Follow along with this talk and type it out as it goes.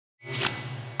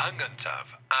Yn gyntaf,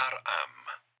 ar am.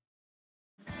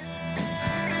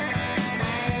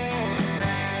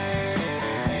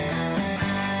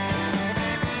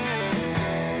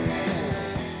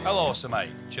 Helo, Symai.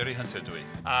 Jerry Hunter dwi.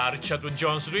 A Richard Wyn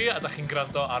Jones dwi, a da chi'n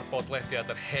gwrando ar bodlediad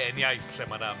yr hen iaith, lle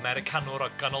mae yna Americanwr o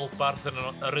ganolbarth yn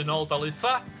yr Unol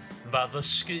Daleithiau, fa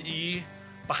ddysgu i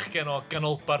bachgen o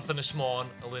ganolbarth Ynys Môn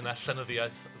ylun â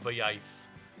llenyddiaeth fy iaith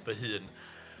fy hun.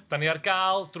 Da ni ar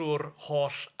gael drwy'r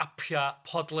holl apiau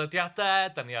podlediadau,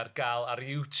 da ni ar gael ar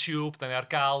YouTube, da ni ar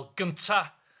gael gynta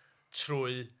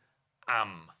trwy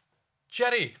am.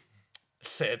 Jerry,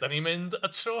 lle da ni'n mynd y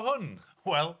tro hwn?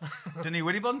 Wel, dyn ni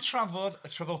wedi bod yn trafod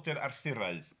y traddodiad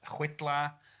Arthuraidd, chwedla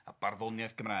a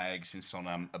barddoniaeth Gymraeg sy'n sôn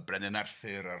am y Brenin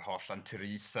Arthur, a'r holl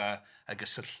anturiaethau, a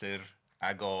gysylltir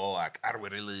ag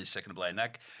arwyr ei lys ac yn y blaen.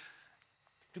 Ac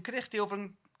dwi'n credu chdi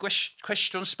ofyn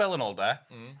cwestiwn spel yn ôl da,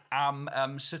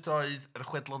 am sut oedd yr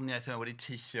chwedloniaeth yma wedi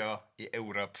teithio i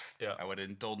Ewrop a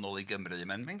wedyn dod nôl i Gymru.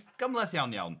 Mae'n gymleth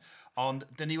iawn. Ond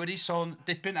dyn ni wedi sôn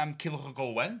dipyn am Culhwch ac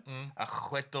Olwen, a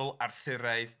chwedl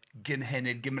Arthuraidd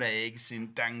gynhenid Gymreig sy'n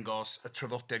dangos y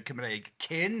traddodiad Cymreig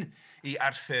cyn i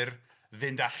Arthur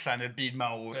fynd allan i'r byd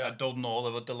mawr a dod nôl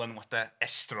efo dylanwadau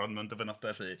estron mewn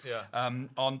dyfynodau lly.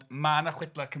 Ond mae yna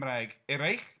chwedlau Cymraeg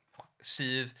eraill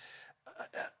sydd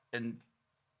yn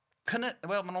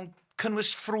maen nhw'n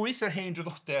cynnwys ffrwyth yr hen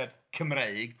draddodiad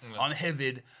Cymreig, ond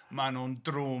hefyd maen nhw'n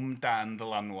drwm dan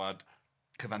ddylanwad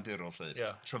cyfandirol lle.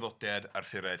 Traddodiad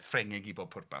Arthuraidd Ffrengig i bob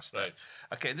pwrpas. Reit.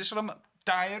 Ocê, dwi'n sôn am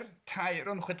tair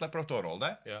o'n chwedlau brodorol,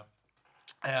 de?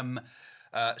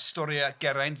 Storia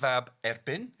Geraint fab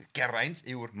Erbyn. Geraint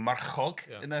yw'r marchog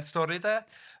yn y stori, de?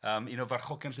 Un o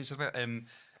farchogion llys o'r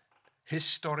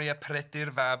Historia Peredur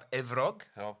fab Efrog.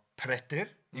 Peredur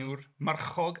yw'r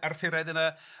marchog Arthuraidd yna.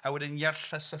 A wedyn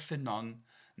Iarlles y Ffynnon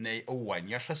neu Owain.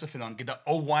 Iarlles y Ffynnon gyda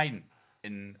Owain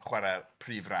yn chwarae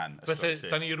prif ran. Felly,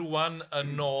 da ni rwan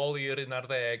yn ôl i'r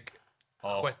 11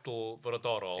 chwedl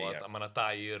frodorol, a mae yna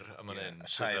dair am hyn.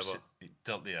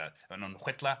 Mae nhw'n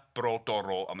chwedla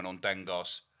brodorol, a mae nhw'n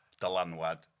dangos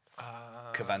dylanwad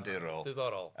cyfandirol.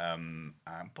 Diddorol.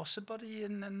 A'n bosib bod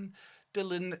un yn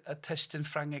dilyn y testyn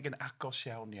Ffrangeg yn agos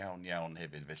iawn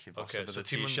hefyd. Felly bosib bod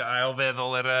ti eisiau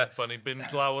ailfeddwl ar y... Bo ni'n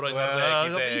mynd lawr o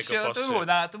 11 i 10 o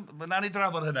bosib. Na ni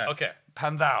drafod hynna.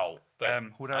 Pan ddaw.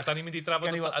 A da ni'n mynd i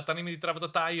drafod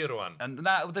o dair rwan?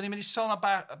 Na, da ni'n mynd i sôn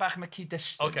bach am y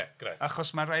cyd-destun. Gret.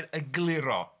 Achos mae'n rhaid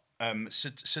egluro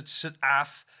sut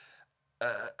ath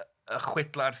y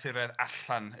chwedla Arthuraidd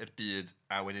allan i'r byd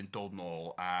a wedyn dod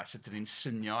nôl, a sut ydyn ni'n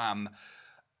synio am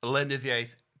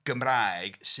lenyddiaeth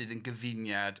Gymraeg sydd yn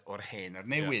gyfuniad o'r hen a'r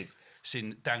newydd, sy'n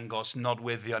dangos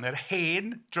nodweddion yr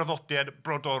hen draddodiad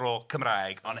brodorol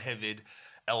Cymraeg, ond hefyd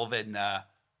elfennau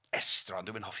estron.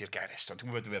 Dwi'n hoffi'r gair estron, ti'n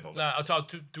gwybod dwi'n meddwl? Na,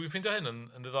 dwi'n ffeindio hyn yn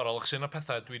ddiddorol, achos un o'r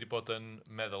pethau dwi wedi bod yn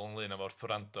meddwl ynglyn efo'r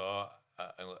wrthwrando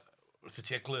wrth i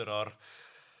ti egluro'r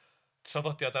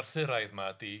traddodiad Arthuraidd yma,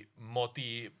 dwi'n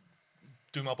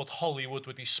meddwl bod Hollywood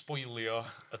wedi sboilio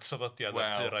y traddodiad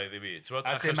Arthuraidd i fi.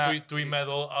 Achos dwi'n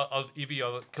meddwl, i fi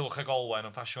oedd Culhwch ac Olwen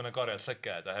yn ffasiwn agoriad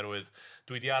llygad, oherwydd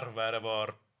dwi wedi arfer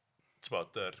efo'r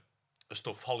y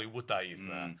stwff Hollywoodaidd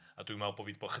yna, a dwi'n meddwl bod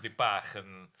fi wedi bod chydig bach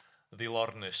yn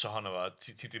ddilornus ohono fo.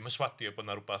 Ti ddim yn swadio bod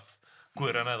yna rhywbeth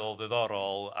gwirioneddol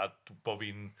ddiddorol, a bod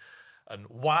fi'n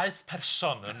waeth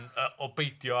person o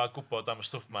beidio a gwybod am y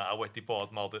stwff yma a wedi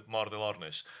bod mor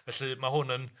ddilornus. Felly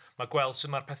mae gweld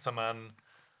sut mae'r pethau yma'n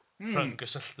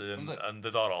rhyng-gysylltu yn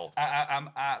ddiddorol.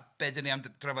 A be dyn ni am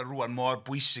drafod rwan mor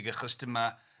bwysig, achos dyma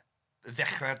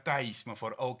ddechrau'r daith mewn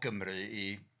ffordd o Gymru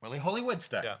i Hollywood,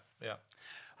 da.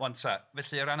 Wan ta,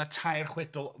 felly o ran y tair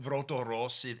chwedl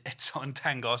frodorol sydd eto yn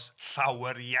dangos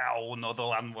llawer iawn o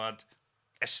ddylanwad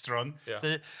estron.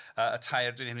 Y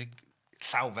tair, dwi'n mynd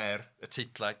llawfer, y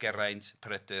teitlau Geraint,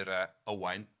 Peredur a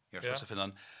Owain. Iarlles y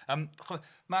Ffynnon.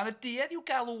 Mae yna duedd i'w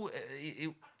galw,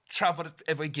 i'w trafod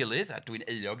efo'i gilydd, a dwi'n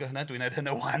eiliog o hynna, dwi'n neud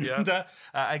hynna wan,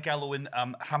 a'i galw yn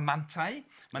rhamantau.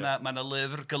 Mae yna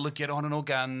lyfr golygiad ohonyn nhw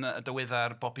gan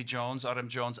dyweddar Bobby Jones,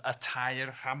 R.M. Jones, Y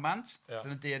Tair Rhamant.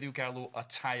 Dyna duedd i'w galw Y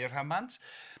Tair Rhamant.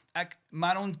 Ac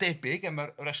maen nhw'n debyg, am y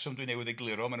reswm dwi'n newydd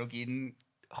egluro, maen nhw gyd yn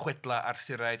chwedla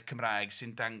Arthuraidd Cymraeg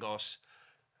sy'n dangos,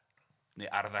 neu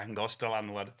arddangos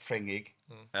dylanwad Ffrengig.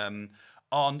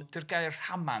 Ond dy'r gair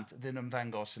rhamant ddim yn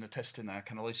ddangos yn y testunau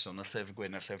canoloesol yn y llyfr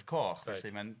gwyn a'r llyfr coch.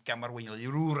 Felly mae'n gamarweiniol i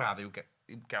rhyw radd i'w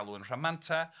galw yn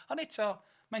rhamanta. Ond eto,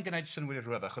 mae'n gwneud synwyr i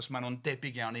rhywbeth, achos maen nhw'n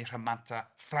debyg iawn i rhamanta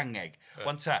Ffrangeg.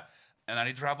 Wan ta, yna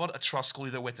ni drafod y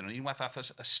trosglwyddo wedyn. Unwaith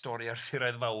ath y stori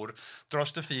Arthuraidd fawr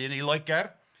dros y ffin i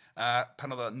Loegr.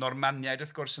 Pan oedd y Normaniaid,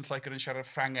 wrth gwrs, yn Lloegr yn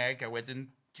siarad Ffrangeg, a wedyn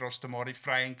dros y môr i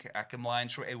Ffrainc ac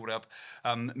ymlaen trwy Ewrop,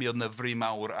 mi oedd yna fri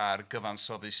mawr ar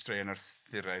gyfansoddi straeon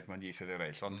Arthuraidd mewn ieithoedd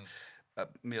eraill. Ond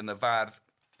mi oedd yna fardd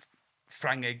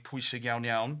Ffrangeg pwysig iawn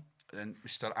iawn, yn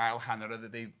ystod ail hanner y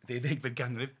ddeuddegfed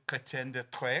ganrif, Chrétien de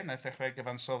Troyes, naeth ddechrau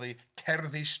gyfansoddi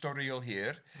cerddi storiol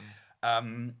hir.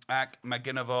 Ac mae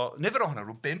gennym fo, nifer ohono,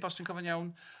 rhyw 5 os dwi'n cofio'n iawn,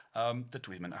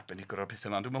 dydw i'm yn arbenigwr o'r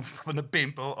pethau yma. Dwi'n meddwl bod yna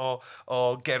 5 o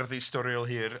gerddi storiol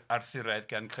hir Arthuraidd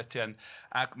gan Chrétien.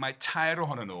 Ac mae 3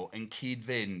 ohonyn nhw yn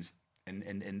cyd-fynd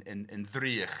yn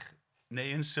ddrych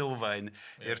neu yn sylfaen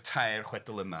i'r 3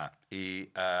 chwedl yma i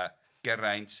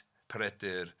Geraint,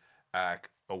 Peredur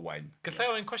ac Owain. Gallai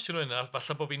ofyn cwestiwn hyn, a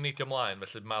falle bod fi'n neidio ymlaen,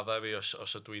 felly madda fi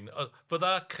os ydw i'n... Fydda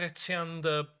Chrétien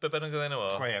de... Be bynnag oedd enw o?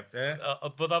 Troyes, ie.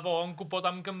 Fydda fo'n gwybod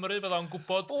am Gymru? Fydda o'n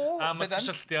gwybod am y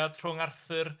cysylltiad rhwng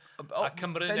Arthur a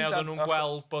Cymru? Neu oedden nhw'n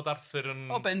gweld bod Arthur yn...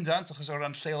 O, bendant, achos o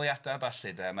ran lleoliadau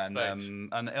falle, de.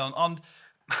 Ond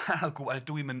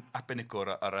dwi'n yn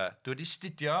arbenigwr ar y... Dwi wedi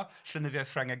studio llenyddiaeth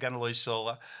Ffrangeg ganoloesol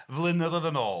flynyddoedd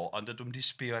yn ôl, ond dwi'n wedi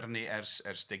sbio arni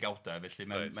ers degawdau, felly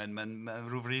mae'n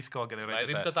rhyw frith go gan ei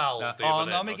rhaid. Na, ddim dy dal.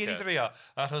 Ond mi gen i drio.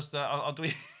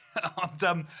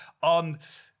 Ond,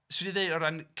 swn i ddeud o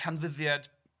ran canfyddiad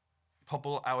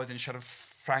pobl a oedd yn siarad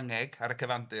Ffrangeg ar y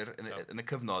cyfandir yn y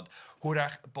cyfnod,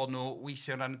 hwyrach bod nhw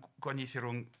weithio o ran gwahaniaethu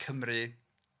rhwng Cymru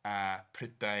a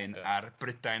Prydain a'r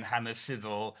Brydain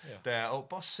hanesyddol, o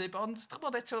bosib, ond dwi'n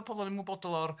bod eto pobl yn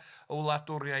ymwybodol o'r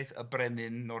wladwriaeth y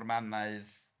brenin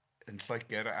Normanaidd yn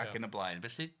Lloegr ac yn y blaen.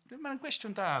 Felly, mae'n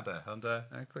gwestiwn da, de. Ond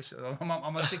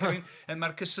mae'n sicr,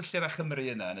 mae'r cysylltiad â Chymru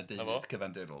yna yn y deunydd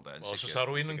cyfandirol, de. Os oes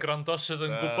rhywun yn gwrando sydd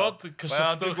yn gwybod,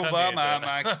 cysylltwch â ni.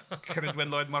 Mae Cyrydwen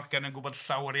Lloyd Morgan yn gwybod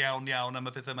llawer iawn iawn am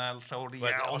y pethau yma, llawer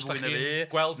iawn. Os da chi'n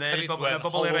gweld Cyrydwen,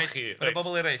 holwch chi. Yna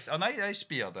bobl eraill. O, na i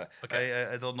sbio, de.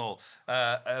 I ddod nôl.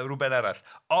 Rhywben arall.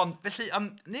 Ond, felly,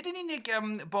 nid yn unig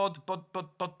bod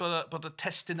y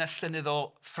testunau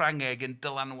llenyddol Ffrangeg yn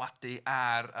dylanwadu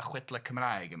ar y chwedlau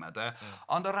Cymraeg yma, de.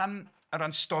 Ond o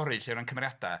ran stori, lle o ran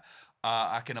cymeriadau,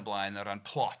 ac yn y blaen, o ran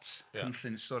plot,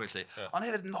 cynllun stori, lle. Ond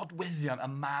hefyd nodweddion y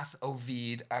math o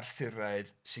fyd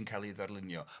Arthuraidd sy'n cael ei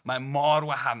ddarlunio. Mae mor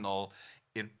wahanol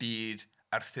i'r byd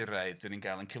Arthuraidd dyn ni'n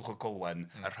cael yn Culhwch ac Olwen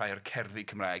a rhai o'r cerddi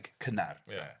Cymraeg cynnar.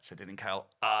 Lle dyn ni'n cael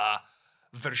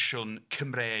fersiwn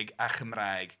Cymraeg a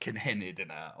Chymraeg cynhenid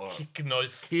yna.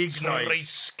 Hignoeth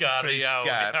treisgar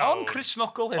iawn. Ond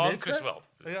Cristnogol hefyd. Ond Cristnogol.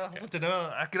 Ac yn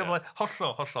y blaen,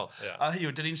 hollol. A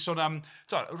hynny, dyn ni'n sôn am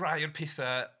rai o'r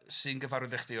pethau sy'n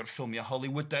gyfarwydd i chdi o'r ffilmiau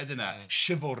Hollywoodaidd yna.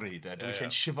 Chivalry, dwi'n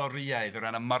lle'n chivalriaidd o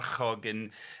ran y marchog yn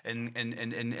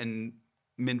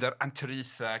mynd ar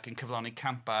anturiaethau ac yn cyflawni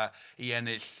campa i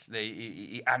ennill neu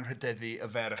i anrhydeddu y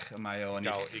ferch y mae o yn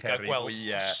i gael gweld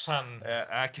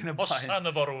osan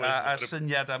y forwyd a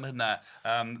syniad am hynna.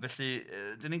 Felly,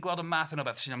 dyn ni'n gweld y math yna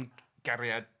beth sy'n am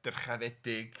gariad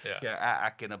dyrchafedig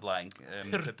ac yn y blaen.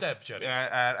 Pyrdeb, Jerry.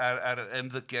 A'r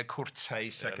ymddygiau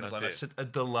cwrtais ac yn y blaen. Sut y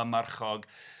dyla marchog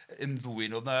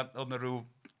ymddwyn. Oedd na rhyw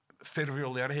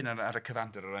ffurfioli ar hyn ar y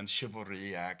cyfandir o ran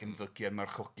chivalry ac ymddygiad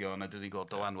marchogion a dyn ni'n gweld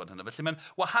dylanwad hynny. Felly mae'n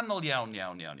wahanol iawn.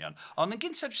 Ond yn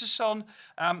gyntaf sy'n sôn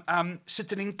am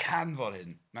sut dyn ni'n canfod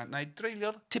hyn. Na i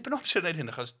dreulio tipyn o opsiwn wneud hyn,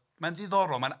 achos mae'n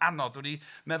ddiddorol, mae'n anodd. Dwi'n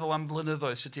meddwl am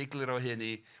blynyddoedd sut i egluro hyn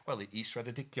i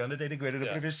Israddedigion, y deud y gwir yn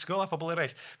y brifysgol a phobl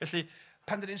eraill. Felly,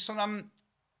 pan dyn ni'n sôn am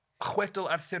chwedl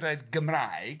Arthuraidd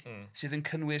Gymraeg, sydd yn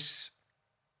cynnwys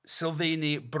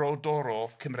sylfaeni brodorol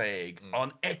Cymreig,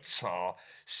 ond eto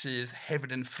sydd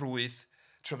hefyd yn ffrwyth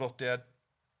traddodiad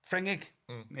Ffrengig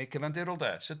neu cyfandirol,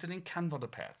 de. So, dyn ni'n canfod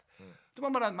y peth.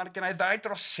 Dwi'n meddwl mae gennau ddau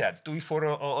drosiad, dwy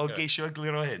ffwrdd o geisio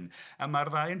egluro hyn, a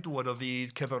mae'r ddau yn dod o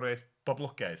fyd cerddoriaeth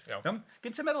boblogaidd.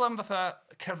 Gyntaf meddwl am fatha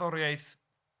cerddoriaeth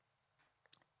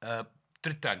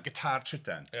drydan, gitar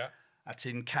trydan. A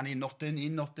ti'n canu nodyn,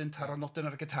 un nodyn, taro nodyn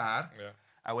ar y gitar.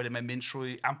 A wedyn mae'n mynd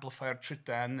trwy amplifier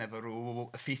trydan efo rhyw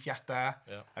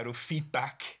effeithiadau a rhyw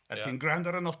feedback. A ti'n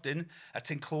gwrando ar y nodyn, a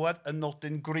ti'n clywed y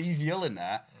nodyn greiddiol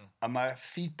yna, a mae'r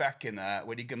feedback yna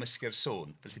wedi gymysgu'r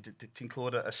sŵn. Felly ti'n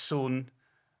clywed y sŵn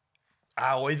a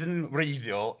oedd yn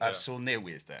wreiddiol a'r sŵn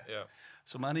newydd.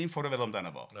 So mae'n un ffordd o feddwl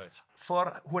amdano fo.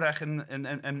 Ffordd hwyrach yn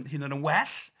hyn yn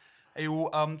well yw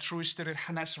trwy ystyried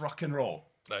hanes Roc-an-Rôl.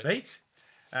 Reit?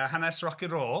 Hanes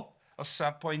Roc-an-Rôl o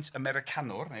safbwynt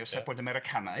Americanwr, neu o safbwynt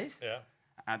Americanaidd.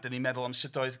 A dyn ni'n meddwl am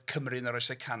sut oedd Cymru yn yr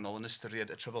oesau canol yn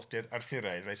ystyried y traddodiad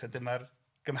Arthuraidd. A dyma'r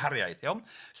gymhariaeth, iawn?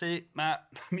 Felly,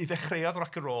 mi ddechreuodd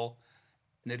Roc-an-Rôl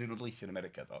neu ryw wleithio yn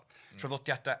America, do.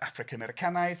 Traddodiadau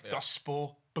African-Americanaidd,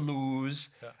 gospel, blues,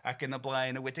 ac yn y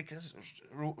blaen, a wedi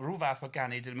rhyw fath o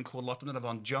ganu, dyn ni'n clywed lot yn yno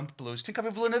fo'n jump blues. Ti'n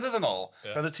cofio flynyddoedd yn ôl,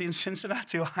 roedd ti'n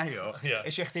Cincinnati, Ohio,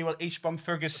 eisiau chdi weld H-Bomb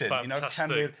Ferguson, un o'r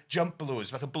canwyr jump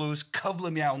blues, fath o blues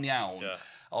cyflym iawn.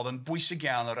 Oedd yn bwysig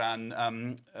iawn o ran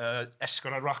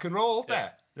esgor a rock-an-rôl, de.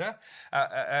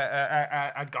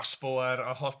 A gospel a'r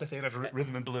holl beth eir,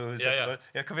 rhythm and blues.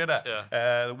 Cofio yna?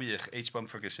 Wych,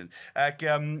 H-Bomb Ferguson. Ac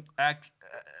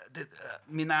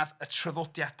mi nath y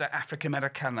traddodiadau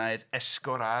African-Americanaidd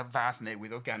esgor a fath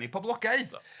newydd o ganu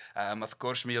poblogaidd. Wrth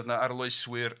gwrs, mi oedd yna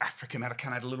arloeswyr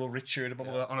African-Americanaidd, Little Richard,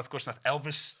 ond wrth gwrs nath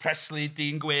Elvis Presley,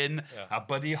 Dean Gwyn, a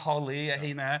Buddy Holly a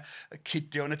heina,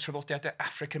 cydio yn y traddodiadau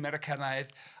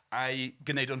African-Americanaidd a'i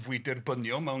gwneud o'n fwy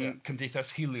derbyniol mewn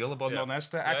cymdeithas hiliol, y bod yn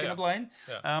onest, ac yn y blaen.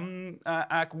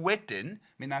 Ac wedyn,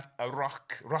 mi nath y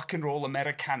rock-and-roll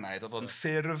Americanaidd, oedd o'n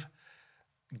ffurf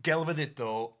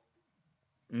gelfyddydol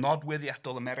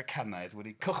nodweddiadol Americanaidd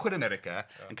wedi cychwyn America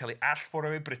yn cael ei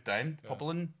allforo i Brydain. Pobl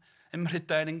yn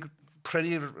Mhrydain yn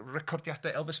prynu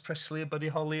recordiadau Elvis Presley, Buddy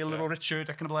Holly, Little Richard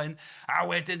ac yn y blaen. A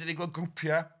wedyn, dyn ni'n gweld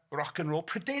grwpiau rock-and-roll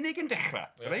Prydeinig yn dechrau.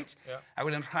 A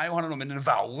wedyn rhai ohonyn nhw'n mynd yn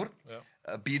fawr.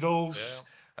 Beatles,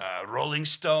 Rolling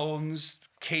Stones,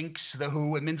 Kinks, The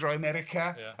Who yn mynd drwy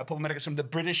America. A pobl America from the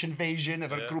British Invasion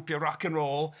efo'r grwpiau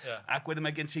rock-and-roll. Ac wedyn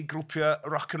mae gen ti grwpiau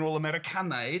rock-and-roll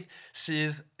Americanaidd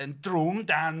sydd yn drwm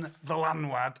dan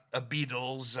ddylanwad y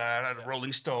Beatles a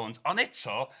Rolling Stones. Ond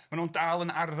eto, maen nhw'n dal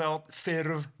yn arddel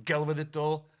ffurf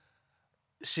gelfyddydol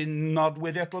sy'n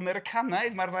nodweddiadol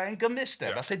Americanaidd. Mae'r ddau yn gymys, de.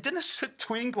 Felly dyna sut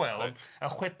dwi'n gweld y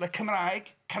chwedlau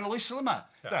Cymraeg canoloesol yma.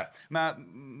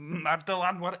 Mae'r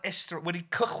dylanwad estro wedi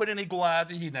cychwyn yn ei gwlad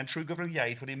ei hunain trwy gyfrwng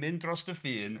iaith, wedi mynd dros y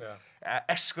ffin,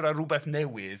 esgro a rhywbeth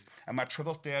newydd, a mae'r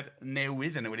traddodiad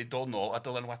newydd yna wedi dod nôl a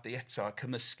dylanwadu eto a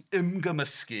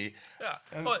ymgymysgu.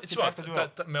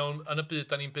 Mewn yn y byd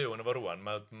da ni'n byw yn efo rwan,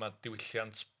 mae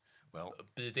diwylliant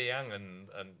byd eang yn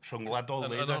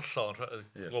rhyngwladoli. Yn hollol,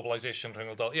 globalisation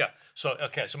rhyngwladol. So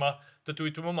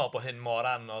dwi'n meddwl bod hyn mor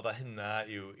anodd a hynna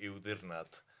i'w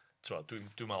ddirnad.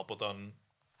 Dwi'n meddwl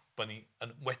bod ni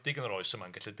yn wedig yn yr oes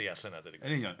yma'n gallu deall hynna.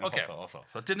 Yn union,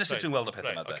 hollol. Dyna sut dwi'n weld y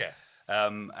pethau yma.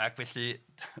 Ac felly,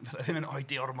 ddim yn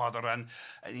oedi ormod o ran,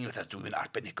 dwi'n mynd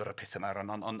arbenigwr y pethau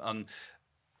yma,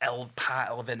 ond pa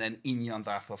elfennau'n union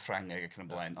ddath o Ffrangeg ac yn y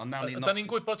blaen. Da ni'n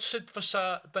gwybod sut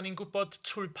fysa, da ni'n gwybod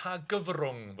trwy pa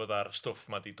gyfrwng fydda'r stwff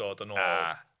ma di dod yn ôl.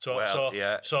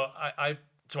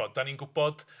 Da ni'n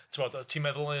gwybod, ti'n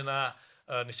meddwl yna,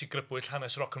 nes i grybwyll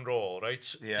hanes rock-and-roll, reit?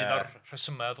 Un o'r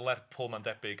rhesymau Lerpwl ma'n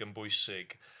debyg yn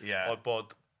bwysig, oedd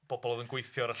bod bobl oedd yn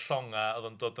gweithio ar y llonga oedd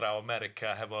yn dod draw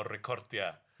America hefo'r recordia.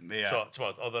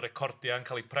 Oedd y recordia yn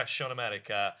cael ei presio yn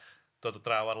America, dod o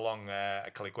draw ar longa a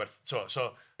cael ei gwerth.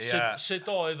 Sut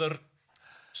oedd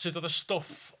y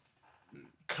stwff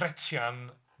cretian,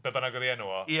 be bynnag oedd ei enw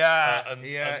o,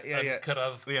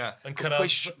 yn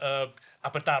cyrraedd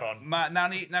Aberdaron?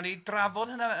 Nawn ni drafod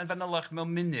hynna yn fanylach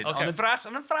mewn munud. Ond yn fras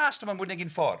dyma mwy nag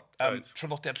un ffordd.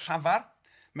 Traddodiad llafar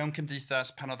mewn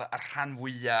cymdeithas pan oedd y rhan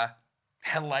fwyaf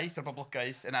helaeth o'r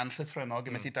boblogaeth yn anllythrennog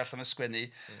yn methu darllen a sgwennu.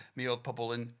 Mi oedd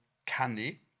pobl yn canu,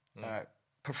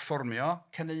 perfformio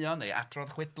caneuon neu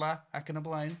adrodd chwedla ac yn y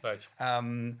blaen.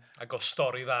 Ac oedd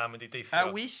stori dda mynd i deithio.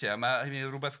 A weithiau, mae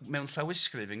rhywbeth mewn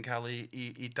llawysgrif yn cael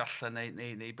ei darllen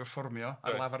neu perfformio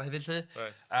ar lafar hefyd.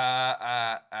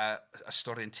 A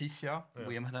stori yn teithio,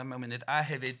 mwy am hynny mewn munud, a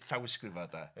hefyd llawysgrifau.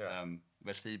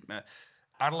 Felly,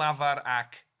 ar lafar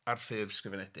ac ar ffurf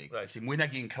sgrifenedig. Felly, mwy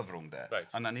nag un cyfrwng, de.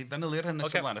 Ond na ni fanylu'r hynny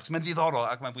sy'n ymlaen, achos mae'n ddiddorol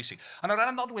ac mae'n bwysig. Ond o ran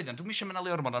y nodweddion, dwi'n eisiau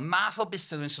manylu ormod, ond math o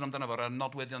bythau dwi'n sôn amdano fo, y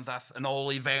nodweddion ddath yn ôl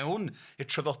i fewn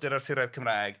i'r traddodiad Arthuraidd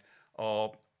Cymraeg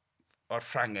o'r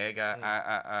Ffrangeg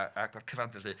ac o'r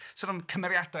cyfandir. So'n am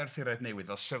cymeriadau Arthuraidd newydd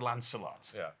fel Sir Lancelot.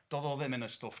 Doedd o ddim yn y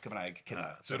stwff Cymraeg cynna.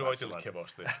 Dwi'n rhoi di'n licio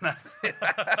fos, di.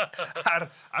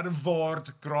 Ar y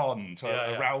ford gron,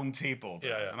 y round table.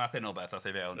 Math enw beth oedd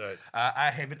ei fewn. A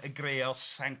hefyd y greol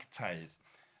sanctaidd.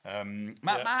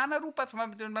 Mae yna rhywbeth,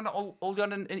 mae'n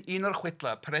olion yn un o'r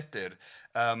chwedlau, Peredur,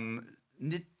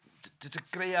 Dydy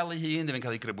greol ei hun ddim yn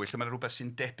cael ei grybwyll, mae'n rhywbeth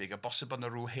sy'n debyg, a bosib bod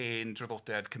yna rhyw hen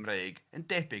draddodiad Cymreig yn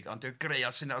debyg, ond yw'r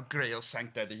greol sy'n o greol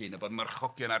sanctaidd ei hun, a bod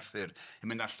marchogion Arthur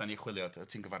yn mynd allan i chwilio.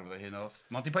 Ti'n gyfarfod o hyn o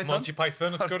Monty Python? Monty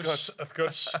Python, wrth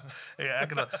gwrs.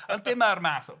 Ond dim ar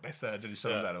math o bethau, dyn ni'n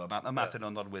sôn amdano. Mae math yn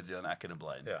o'n nodweddion ac yn y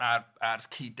blaen. A'r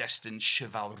cyd-destun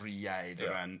chyfalriaidd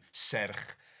o ran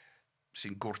serch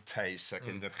sy'n gwrtais ac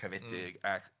yn ddyrchafedig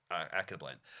ac yn y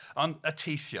blaen. Ond y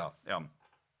teithio, iawn.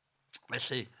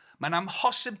 Felly, mae'n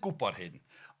amhosib gwybod hyn,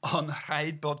 ond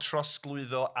rhaid bod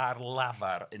trosglwyddo ar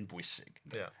lafar yn bwysig.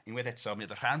 Unwaith eto, mi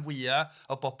oedd y rhan fwyaf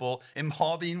o bobl ym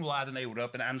mhob un wlad yn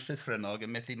Ewrop yn anllythrennog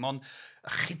yn methu mond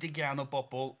ychydig iawn o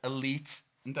bobl elit,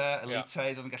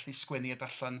 elitaidd oedd yn gallu sgwennu a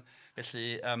darllen. Felly,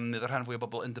 mi oedd y rhan fwyaf o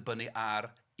bobl yn dibynnu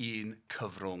ar un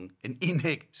cyfrwng yn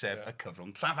unig, sef y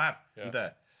cyfrwng llafar.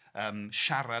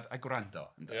 Siarad a gwrando.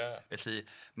 Felly,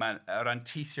 o ran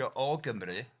teithio o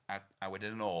Gymru a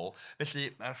wedyn yn ôl, felly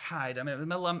mae'r rhaid, a mae'n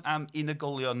meddwl am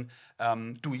unigolion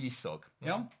dwyieithog.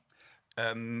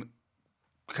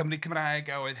 Cymru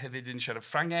Cymraeg a oedd hefyd yn siarad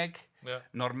Ffrangeg,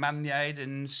 Normaniaid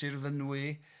yn Sir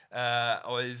Fynwy,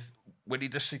 oedd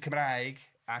wedi dysgu Cymraeg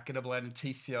ac yn y blaen yn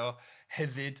teithio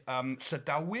hefyd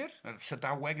Llydawyr,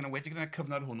 Llydaweg yn ywedig yn y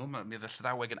cyfnod hwnnw, mi oedd y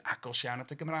Llydaweg yn agos iawn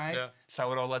at y Gymraeg,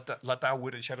 llawer o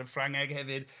Ladawyr yn siarad Ffrangeg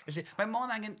hefyd. Felly mae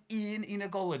mon angen un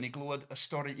unigolyn i glywed y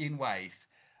stori unwaith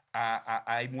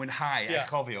a'i mwynhau, a'i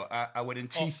chofio, a wedyn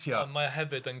teithio. Ond mae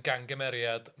hefyd yn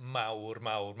gangymeriad mawr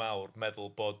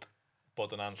meddwl bod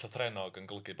yn anllythrennog yn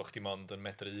golygu bod chdi mond yn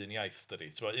medru un iaith, dydi?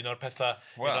 Un o'r pethau,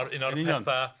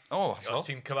 os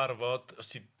ti'n cyfarfod,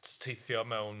 os ti'n teithio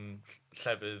mewn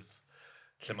llefydd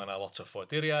lle mae yna lot o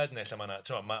ffoaduriaid, neu lle mae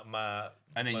yna,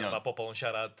 mae bobl yn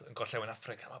siarad yn gorllewin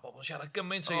Affrica, mae bobl yn siarad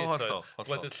gymaint o ieithoedd.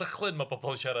 Gwledydd Llychlyn mae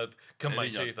bobl yn siarad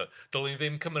gymaint o ieithoedd. Dylwn ni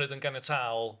ddim cymryd yn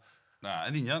ganiataol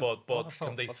bod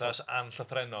cymdeithas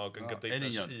anllythrennog yn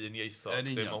gymdeithas un ieithog.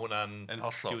 Dim o hwnna'n...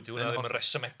 Dyw hwnna ddim yn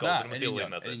resymegol, ddim yn dilyn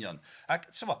na. Ac,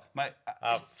 tyfo, mae...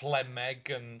 A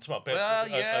Flemeg yn...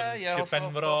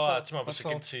 Benfro, a fysa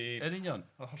gen ti... Yn union,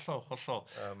 hollol.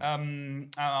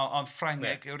 Ond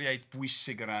Ffrangeg yw'r iaith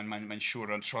bwysig o ran, mae'n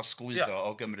siŵr o'n trosglwyddo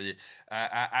o Gymru.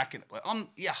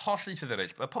 Ond, holl ieithoedd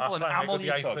eraill. Mae pobl yn aml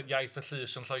ieithog. Iaith y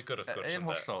llys yn Lloegr, wrth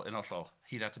gwrs. Yn hollol.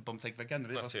 Hyd at y 15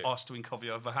 ganrif, os dwi'n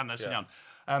cofio fy hanes yn iawn.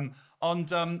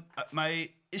 Ond mae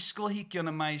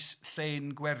ysgolheigion y maes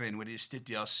Llen Gwerin wedi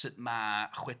astudio sut mae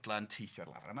chwedlau yn teithio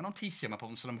ar lafar. Mae nhw'n teithio, mae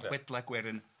pobl yn sôn am chwedlau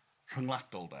Gwerin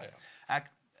rhyngwladol.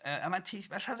 Ac mae'n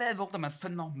teithio, mae'n rhyfeddol, mae'n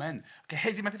ffenomen.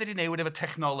 Heddiw mae pethau wedi newid efo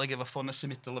technoleg, efo ffôn a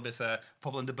symudol o bethau,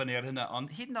 pobl yn dibynnu ar hynna.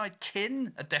 Ond hyd yn oed cyn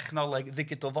y technoleg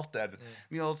ddigidol fodern,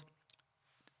 mi oedd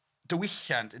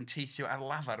diwylliant yn teithio ar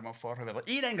lafar mewn ffordd rhyfeddol.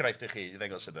 Un enghraifft i chi, i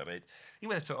ddangos yna, reit?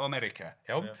 Unwaith eto o America,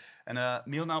 iawn? Yn y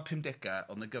 1950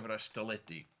 oedd y gyfres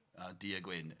deledu, Di a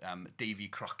Gwyn, Davy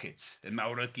Crockett, yn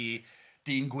mawrygu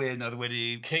dyn gwyn oedd wedi...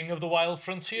 King of the Wild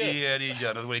Frontier.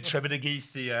 Oedd wedi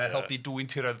trefedigaethu a helpu dwy'n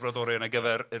tiroedd brodorion ar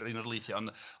gyfer yr un o'r leithiau,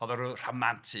 ond oedd yr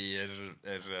rhamantu,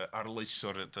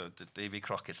 arloeswr Davy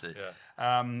Crockett.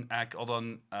 Ac oedd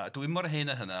o'n... Dwi'n mor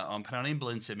hyn o hynna, ond pan o'n i'n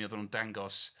blentyn, mi oedd o'n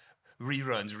dangos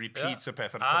reruns, repeats o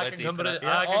peth ar y teledu.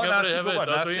 Ac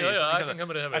yn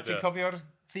Nghymru hefyd. A ti'n cofio'r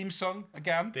theme song y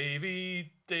gam?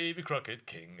 Davy Crockett,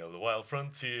 King of the Wild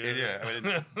Frontier.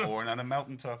 Born on a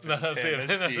mountaintop.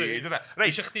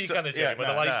 Eisiau chdi gan y Jerry, mae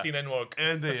dy lais di'n enwog.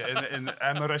 Yndi,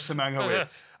 am y reswm anghywir.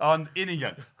 Ond un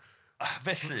union.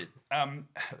 Felly,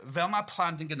 fel mae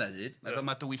plant yn gwneud, fel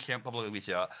mae diwylliant pobl yn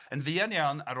weithio, yn fuan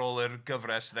iawn ar ôl yr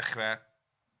gyfres ddechrau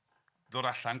ddod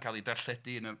allan, cael ei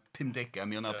darlledu yn y 50au,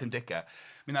 1950au,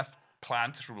 mi nath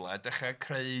plant rhywle dechrau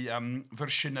creu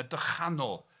fersiynau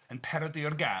dychanol yn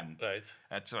parodio'r gan.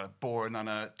 Born on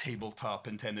a tabletop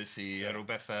in Tennessee, a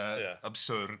rhywbeth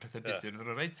absurd, pethau bidyr.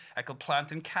 Ac oedd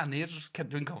plant yn canu'r,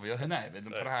 dwi'n cofio hynna hefyd,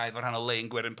 yn parhau fo'r rhan o Lên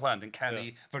Gwerin plant yn canu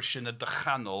fersiynau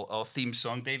dychanol o theme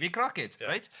song Davy Crockett.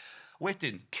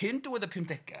 Wedyn, cyn diwedd y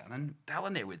 50au, mae'n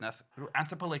dal yn newid, nath rhyw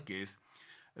anthropolygydd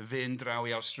fynd draw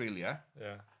i Australia,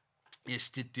 i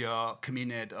astudio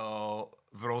cymuned o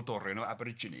frodorion o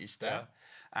Aborigines,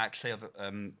 ac lle oedd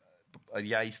y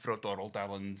iaith frodorol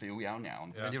dal yn fyw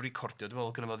iawn. Fe wedi recordio, dwi'n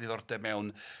meddwl, gyda fo ddiddordeb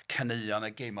mewn caneuon a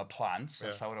geimau plant,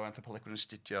 llawer o anthropolegwyr yn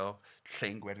astudio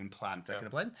Llen Gwerin plant ac yn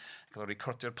y blaen. Ac oedd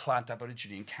recordio'r plant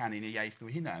Aborigine yn canu yn eu iaith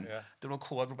nhw hunan. Dyn nhw'n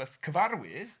clywed rhywbeth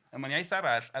cyfarwydd, a mae'n iaith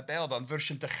arall, a be oedd o'n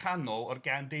fersiwn dychanol o'r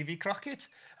gan Davy Crockett.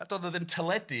 A doedd o ddim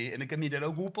teledu yn y gymuned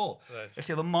o gwbl.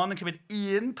 Felly oedd o mon yn cymryd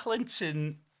un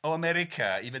plentyn o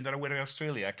America i fynd ar awyr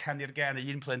Australia, canu'r gan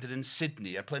un plentyn yn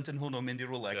Sydney, a plentyn hwnnw'n mynd i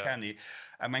rwle a canu,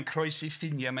 a mae'n croesi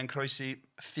ffiniau, mae'n croesi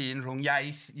ffin rhwng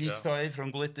ieithoedd, rhwng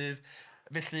gwledydd.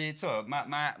 Felly,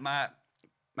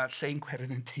 mae Llen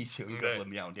Gwerin yn teithio yn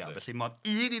gyflym iawn. Felly, mae'n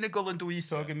un unigolyn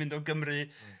dwyieithog yn mynd o Gymru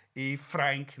i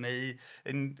Ffrainc, neu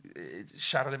yn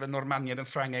siarad efo Normaniaid yn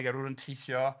Ffrangeg, a rwy'n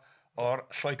teithio o'r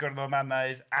Lloegr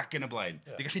Normanaidd ac yn y blaen.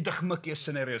 Ni'n gallu dychmygu y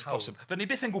scenarios posib. Fe ni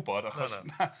byth yn gwybod, achos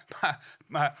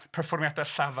mae perfformiadau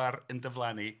llafar yn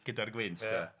diflannu gyda'r gwynt.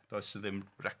 Does ddim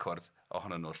record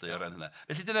ohonyn nhw lle o ran hynna.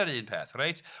 Felly dyna'r un peth,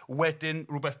 reit? Wedyn,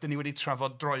 rhywbeth dyn ni wedi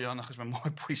trafod droion, achos mae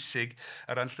mor bwysig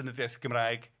ar ran llenyddiaeth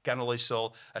Gymraeg ganoloesol,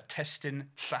 y testyn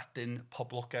Lladin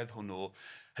poblogaidd hwnnw,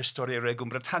 Historia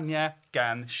Regum Britannia,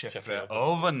 gan Sieffre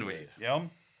o Fynwy.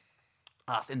 Iawn?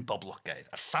 Ath yn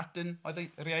boblogaidd. A Lladin oedd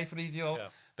yr iaith wreiddiol,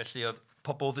 felly oedd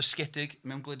pobl ddysgedig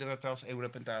mewn gwledydd ar draws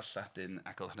Ewrop yn dall Lladin,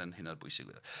 ac oedd hynny'n hynod bwysig.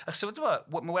 Ac so,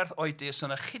 mae werth oedi sôn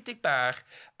ychydig bach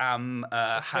am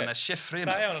hanes Sieffre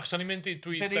yma. Da iawn, achos o'n i'n mynd i...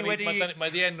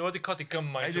 Mae di enw wedi codi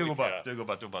gymaint o weithiau. Dwi'n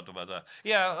gwybod.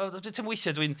 Ia, ti'n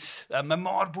weithiau, mae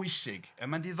mor bwysig,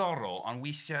 mae'n diddorol, ond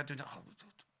weithiau,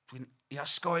 dwi'n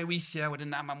osgoi weithiau,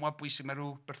 wedyn mae mor bwysig, mae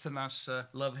rhyw berthynas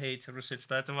love-hate, rhywsut,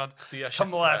 da,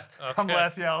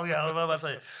 cymleth iawn,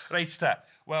 reit, da.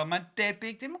 Wel, mae'n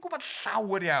debyg, ddim yn gwybod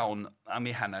llawer iawn am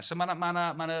ei hanes, so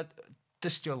mae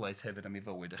dystiolaeth hefyd am ei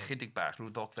fywyd, ychydig bach, rhyw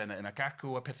ddogfennau yn ac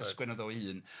acw a pethau sgwennodd o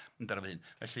hun yn dar fy hun.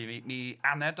 Felly mi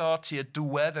aned o tua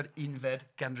diwedd yr 11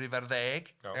 ganrif ar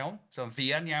 10, iawn? So,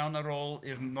 fian iawn ar ôl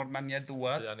i'r Normaniad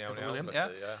dwad. Fian iawn,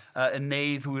 yn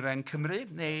neu ddwyrain Cymru,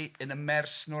 neu yn y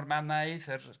mers Normanaidd,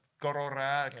 yr gorora,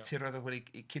 ac tiroedd wedi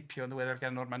cipio yn ddiweddar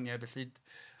gan Normaniad, felly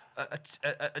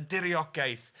y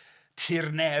diriogaeth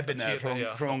tirneb yna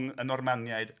rhwng y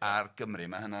Normaniaid a'r Gymru.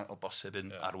 Mae hynna o bosib yn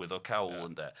arwydd o cawl,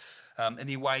 ynde.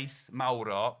 Yn ei waith mawr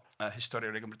o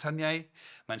Historia Regum Britanniae,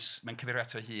 mae'n cyfeirio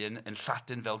ato hun yn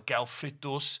Lladin fel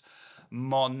Galfridus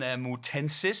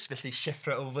Monemutensis, felly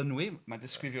Sieffre o Fynwy. Mae'n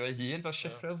disgrifio ei hun fel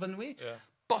Sieffre o Fynwy.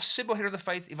 Bosib oherwydd y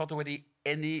ffaith i fod o wedi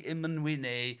enni y Mynwy,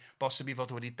 neu bosib i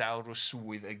fod o wedi dal rhyw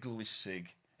swydd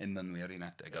eglwysig yn Mynwy ar un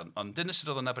adeg. Ond dyna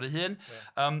sydd oedd yn nabod ei hun.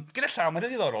 Gyda llaw, mae'n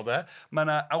ddiddorol, de. Mae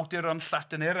yna awduron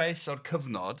Lladin eraill o'r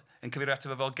cyfnod yn cyfeirio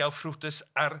ato fel Galfridus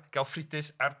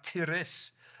Arthurus.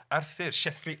 Arthur,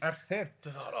 Sieffre Arthur.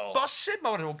 Diddorol. Bosib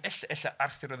mawr ella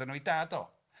Arthur oedd yn o'i dad o.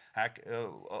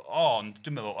 Ond,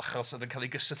 dwi'n meddwl, achos oedd yn cael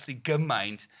ei gysylltu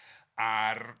gymaint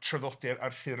ar traddodiad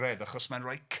Arthuraidd, achos mae'n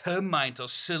rhoi cymaint o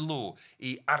sylw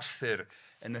i Arthur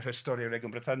yn yr Historia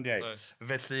Regum Britanniae.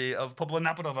 Felly, oedd pobl yn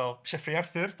nabod o fel Sieffre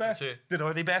Arthur, da? Dyna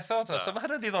oedd ei beth o. So mae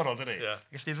hynny'n ddiddorol, dyna.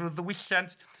 Felly, rhyw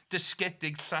ddiwylliant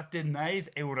dysgedig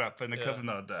Lladinaidd Ewrop yn y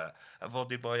cyfnod, da. A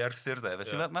fod i boi Arthur, da.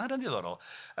 Felly, mae hynny'n ddiddorol.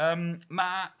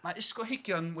 Mae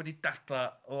ysgohigion wedi dadla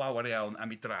lawer iawn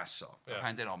am ei dras o.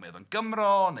 Rhaid yn oedd o'n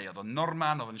Gymro, neu oedd o'n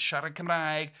Norman, oedd o'n siarad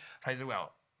Cymraeg. Rhaid yn wel,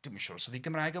 dwi'n siŵr os oedd ei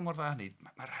Gymraeg yn mor dda hynny.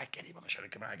 Mae rhaid gen i bod yn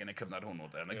siarad Cymraeg yn y cyfnod hwnnw.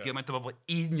 Mae gymaint o bobl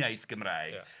uniaith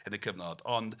Gymraeg yn y cyfnod.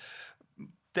 Ond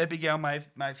debyg iawn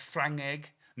mae Ffrangeg,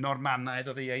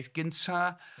 Normanaidd oedd ei iaith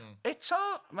gynta. Eto,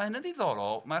 mae hynny'n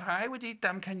ddiddorol. Mae rhai wedi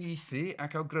damcaniaethu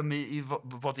ac awgrymu i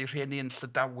fod ei rhieni yn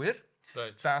Llydawyr. A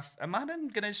mae hynny'n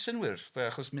gwneud synwyr,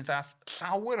 achos mi ddath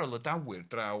llawer o Lydawyr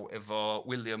draw efo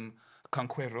William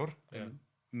Conqueror yn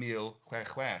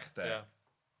 1066.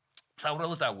 Llawer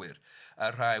o Lydawyr, a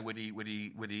rhai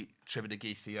wedi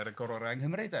trefedigaethu ar y gororau yng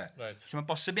Nghymru, de. So mae'n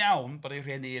bosib iawn bod ei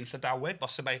rhieni yn Llydaweg,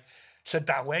 bosib mai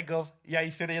Llydaweg oedd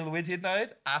iaith yr aelwyd hyd yn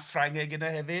oed, a Ffrangeg yna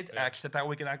hefyd, ac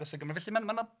Llydaweg yn agos o Gymru. Felly mae'n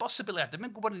yna bosibiliad, ddim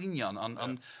yn gwybod yn union,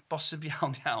 ond bosib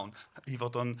iawn i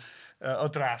fod o'n o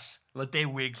dras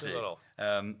Lydewig.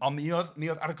 Ond mi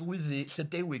oedd arglwyddu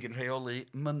Llydewig yn rheoli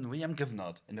Mynwy am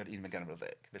gyfnod yn yr 11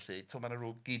 Felly, mae yna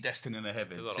rhyw gyd-destun yna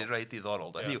hefyd, sy'n rhaid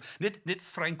ddiddorol. Nid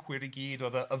Ffrancwyr i gyd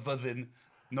oedd y fyddin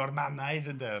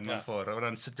Normanaidd yn mewn ffordd, o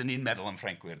ran sut ni'n meddwl am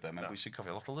Ffrancwyr. Mae'n bwysig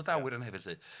cofio, lot o Lydawyr yn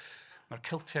hefyd. Mae'r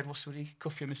Celtiaid wastad wedi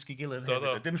cwffio mysgu gilydd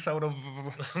hefyd. Dim llawer o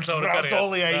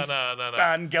frawdoliaeth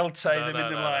ban Geltaidd yn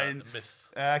mynd ymlaen.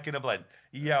 Ac yn y blaen.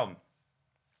 Iawn.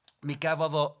 Mi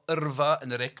gafodd o yrfa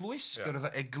yn yr eglwys,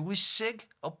 yrfa eglwysig,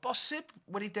 o bosib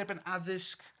wedi derbyn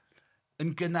addysg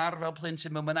yn gynnar fel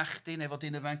plentyn mewn mynachdy, neu fod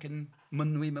un ifanc yn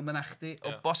Mynwy mewn mynachdy,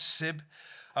 o bosib.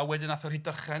 A wedyn nath o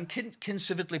Rhydychan, cyn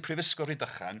sefydlu Prifysgol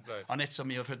Rhydychan, ond eto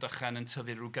mi oedd Rhydychan yn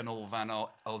tyfu rhyw ganolfan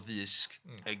o ddysg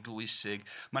eglwysig.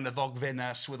 Mae'n y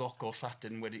ddogfennau swyddogol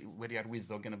Lladin wedi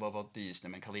arwyddo gen y bobl dysg,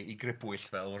 neu mae'n cael ei grybwyll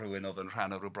fel rhywun oedd yn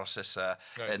rhan o rhyw brosesau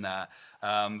yna.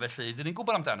 Felly, dyn ni'n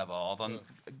gwybod amdano fo, oedd o'n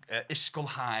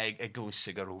ysgolhaeg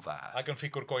eglwysig o rhyw fath. Ac yn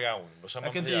ffigwr go iawn.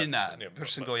 Ac yn ddyn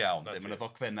person go iawn. Mae'n y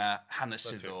ddogfennau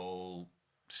hanesyddol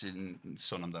sy'n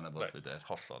sôn amdano fo,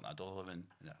 hollol na, dod o fynd,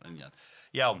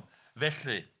 iawn.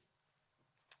 Felly,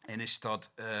 yn ystod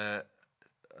y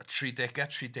 30ar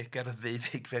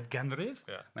 12 ganrif,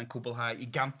 mae'n cwblhau i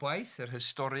gampwaith yr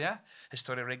Historia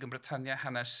Regum Britannia,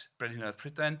 hanes Brenhinoedd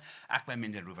Prydain, ac mae'n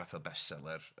mynd yn rhyw fath o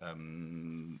bestseller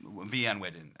fian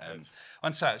wedyn.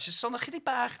 Ond sa, sôn ychydig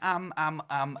bach am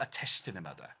y testyn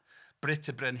yma, da. Brit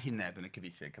y Brenhinedd yn y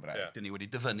cyfieithiad Cymraeg. Dyn ni wedi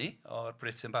dyfynnu o'r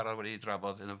Brit yn barod wedi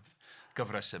drafod yn y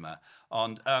gyfres yma.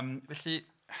 Ond felly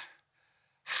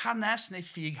hanes neu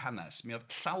ffug hanes, mi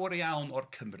oedd llawer iawn o'r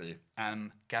Cymru am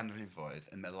ganrifoedd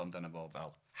yn meddwl amdano fo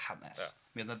fel hanes.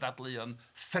 Mi oedd yna ddadleuon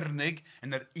ffyrnig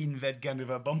yn yr 11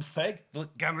 ganrif ar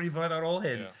 15 ganrifoedd ar ôl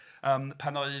hyn.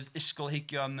 Pan oedd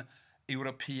ysgolheigion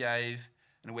Ewropeaidd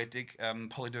yn wedig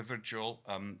Pennod a Virgil,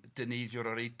 dyneidiwr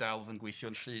o'r Eidal yn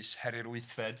gweithio yn llys Heri'r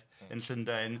Wythfed yn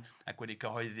Llundain ac wedi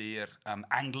cyhoeddi'r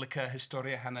Anglica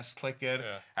Historia Hanes Lloegr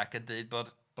ac yn dweud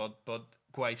bod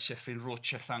gwaith Sieffrin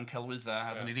Roch a Llan Celwydda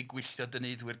a oedden ni wedi gwylltio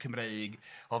dyneiddwyr Cymreig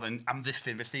oedd yn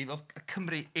amddiffyn. Felly oedd y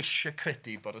Cymru eisiau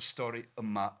credu bod y stori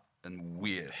yma yn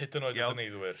wir. Hyd yn oed y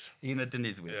dyneiddwyr. Un y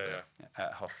dyneiddwyr.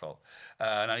 Hollol.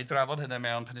 Na ni drafod hynny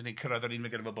mewn pan ni'n cyrraedd ar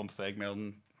 11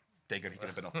 mewn 10 ar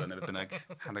 20 benodau, neu bynnag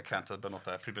 100 o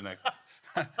benodau, pryd bynnag.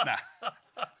 Na.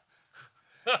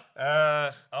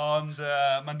 Ond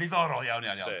mae'n ddiddorol iawn.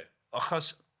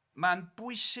 Achos mae'n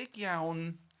bwysig iawn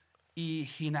i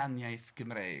hunaniaeth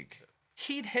Gymreig.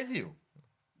 Hyd heddiw,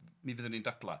 mi fyddwn ni'n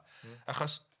dadla.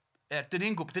 Achos dyn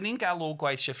ni'n galw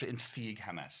gwaith Sieffre yn ffug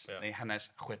hanes, neu hanes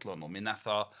chwedlonol. Mi nath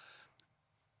o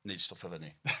wneud stwff o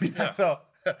fyny. Mi nath o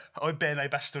o'i ben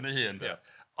a'i bastwn ei hun.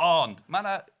 Ond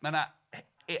mae yna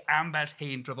ambell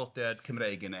hen draddodiad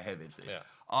Cymreig yna hefyd.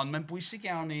 Ond mae'n bwysig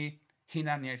iawn i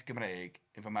hunaniaeth Gymreig,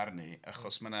 efo marn i,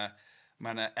 achos mae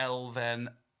yna elfen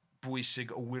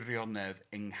bwysig o wirionedd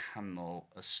yng nghanol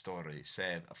y stori,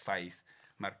 sef y ffaith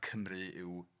mae'r Cymru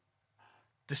yw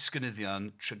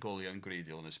disgynyddion trigolion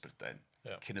gwreiddiol yn Ysbrydain.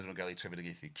 Cyn iddyn nhw'n cael eu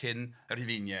trefedigaethu. Cyn yr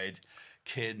Rhufeiniaid,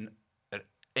 cyn yr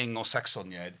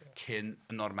Engl-Saxoniaid, cyn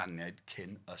y Normaniaid,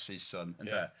 cyn y Saeson.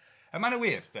 A mae'n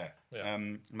wir, de.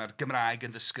 Mae'r Gymraeg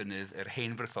yn ddisgynydd yr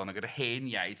hen frython ac yr hen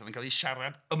iaith oedd yn cael ei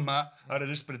siarad yma ar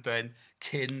yr Ysbrydain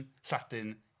cyn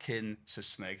Lladin, cyn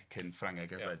Saesneg, cyn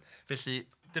Ffrangeg. Felly,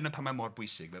 dyna pan mae mor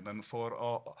bwysig. Mae'n ffordd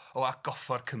o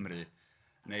agoffa'r Cymru,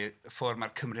 neu ffordd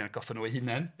mae'r Cymru yn agoffa nhw eu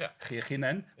hunain, chi eich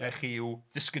hunain, a chi yw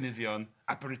disgynyddion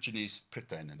Aborigines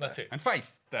Prydain. Yn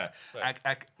ffaith, de.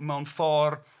 Ac mewn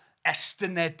ffordd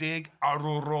estynedig,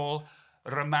 arwrol,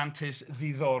 romantis,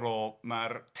 ddiddorol,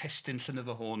 mae'r testyn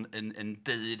llynyddol hwn yn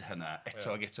deud hynna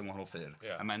eto ac eto mewn wahanol ffyrdd.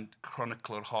 A mae'n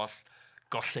chroniclo'r holl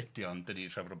golledion dyn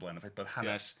ni'n trafod o blaen. Y ffaith bod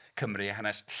hanes Cymru,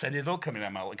 hanes llenyddol Cymru'n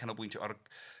aml yn canolbwyntio ar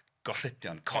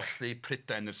golledion, colli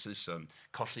Prydain yr Saeson,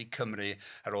 colli Cymru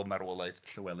ar ôl marwolaeth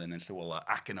Llywelyn yn Llywola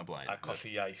ac yn y blaen. A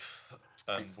colli iaith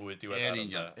yn fwy diweddar.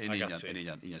 Yn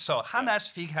union. So, hanes,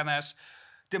 ffug hanes,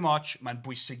 dim ots, mae'n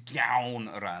bwysig iawn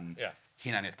o ran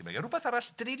hunaniaeth Gymraeg. Rhywbeth arall,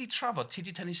 dyn ni wedi trafod, ti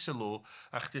wedi tynnu sylw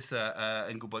a chdytha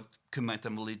yn gwybod cymaint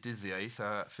am wleidyddiaeth a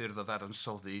ffyrdd o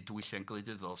ddadansoddi diwylliant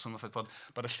gwleidyddol. So, mae'n ffaith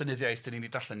bod y llynyddiaeth dyn ni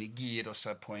wedi darllen i gyd o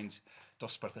safpwynt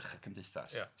dosbarth ucha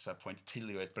cymdeithas, safpwynt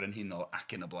teuluoedd brenhinol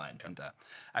ac yn y blaen.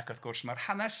 Ac wrth gwrs, mae'r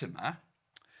hanes yma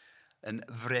yn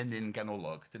frenin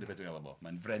ganolog. Dyna beth dwi'n alw fo.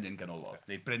 Mae'n frenin ganolog,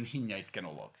 neu brenhiniaeth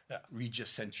ganolog.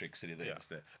 Regiocentric, sydd wedi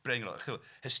dweud. Brenin ganolog.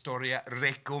 Historia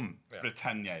regum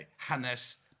Britanniae.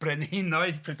 Hanes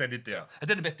brenhinoedd Prydenidio. A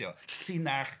dyna beth dio.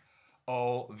 Llinach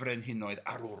o frenhinoedd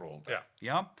arwrol.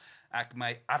 Ac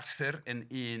mae Arthur yn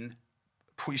un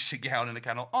pwysig iawn yn y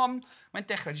canol. Ond mae'n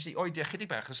dechrau jyst i oedi chydig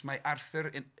bach, achos mae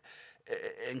Arthur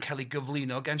yn cael ei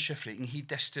gyflwyno gan Sieffre yng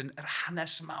nghyd-destun yr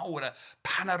hanes mawr, a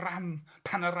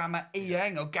panorama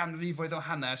eang o ganrifoedd o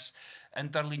hanes yn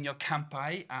darlunio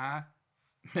campau a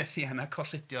methiannau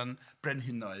colledion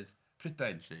brenhinoedd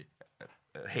Prydain,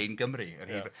 yr hen Gymru.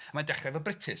 Mae'n dechrau efo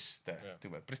Britis.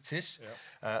 Britis,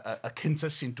 y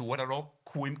cyntaf sy'n dŵad ar ôl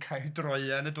cwym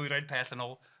Caerdroea yn y dwyrain pell yn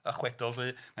ôl y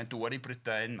chwedl. Mae'n dŵad i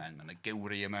Brydain, mae'n y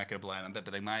gewri yma ac y blaen,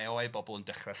 mae o'i bobl yn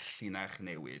dechrau llinach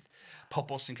newydd.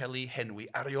 Pobl sy'n cael ei henwi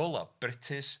areola,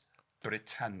 Britis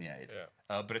Britanniaid.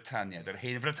 Britanniaid, yr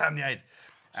hen Britanniaid.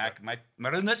 Ac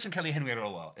mae'r ynys yn cael ei henwi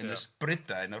areola, ynys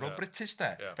Brydain ar ôl Britis,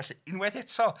 de. Felly, unwaith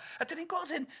eto. A dyn ni'n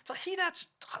gweld hyn, hyd at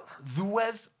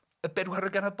ddiwedd y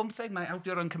 415, mae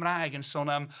awduron Cymraeg yn sôn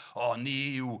am,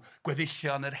 ni yw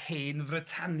gweddillion yr hen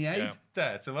Frytaniaid, de,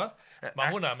 ti'n bod?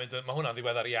 Mae hwnna'n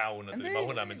ddiweddar iawn, mae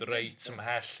hwnna'n mynd reit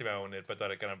ymhell i mewn i'r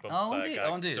 415.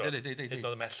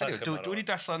 Dwi wedi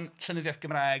darllen llenyddiaeth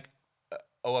Gymraeg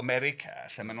o America,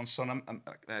 lle maen nhw'n sôn am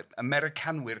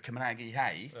Americanwyr Cymraeg i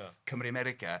iaith,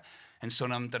 Cymru-America, yn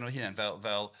sôn am dyn nhw hunain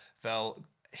fel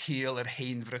hil yr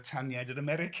hen Frytaniaid yn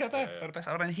America, da.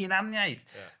 O'r ran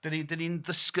hunaniaeth. Dyn ni'n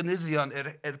ddisgynyddion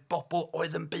i'r bobl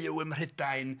oedd yn byw ym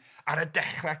Mhrydain ar y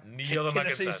dechrau cyn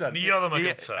y Saeson. Ni oedd yma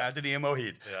gynta. A dyn ni yma o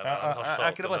hyd.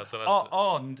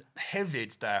 Ond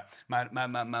hefyd, da,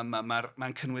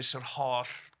 mae'n cynnwys yr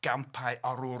holl gampau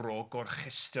arwrol,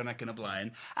 gorchestion ac yn y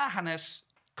blaen, a hanes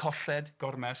colled,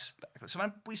 gormes. So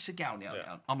mae'n bwysig iawn.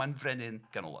 Ond mae'n frenin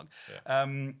ganolog.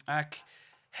 Ac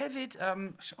hefyd,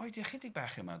 oed i chydig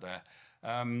bach yma da,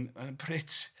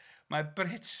 Brit, mae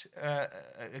Brit,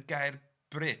 y gair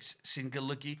Brit sy'n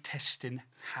golygu testun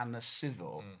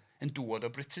hanesyddol yn dŵad o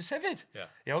Britis hefyd.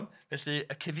 Iawn? Felly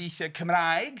y cyfieithiad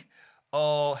Cymraeg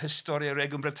o Historia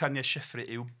Regum Britannia Sieffre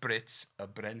yw Brit y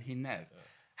Brenhinedd.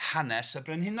 Hanes y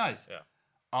Brenhinoedd.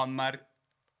 Ond mae'r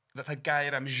fatha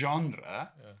gair am genre,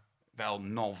 fel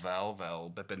nofel, fel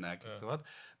be bynnag,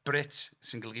 Brit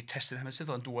sy'n golygu testun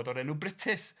hanesyddol yn dŵad o'r enw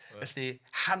Britis. Felly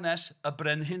hanes y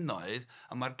Brenhinoedd,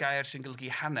 a mae'r gair sy'n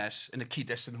golygu hanes yn y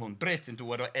cyd-destun hwn, Brit, yn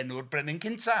dŵad o enw'r brenin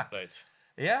cynta.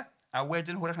 Ia? A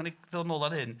wedyn hwyrach yn ei ddod nôl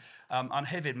ar hyn. Ond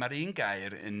hefyd, mae'r un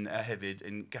gair hefyd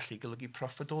yn gallu golygu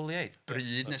proffedoliaeth.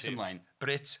 Bryd nes ymlaen.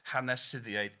 Brit,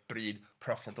 hanesyddiaeth, bryd,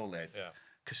 proffedoliaeth.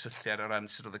 Cysylltiad o ran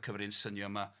sydd oedd y Cymru'n synio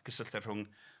yma. Cysylltiad rhwng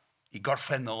i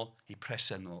gorffennol, i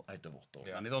presennol a'i dyfodol.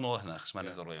 Mae'n ei ddod nôl hynna, chos mae'n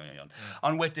ei ddod iawn.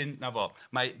 Ond wedyn, na fo,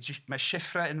 mae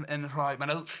Sieffre yn rhoi,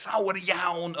 mae'n llawer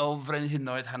iawn o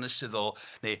frenhinoedd hanesyddol,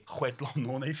 neu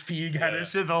chwedlonol, neu ffug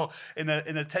hanesyddol yn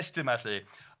y testun yma, lle.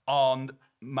 Ond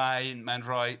mae'n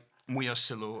rhoi mwy o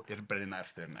sylw i'r brenin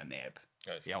Arthur na neb.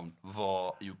 Iawn, fo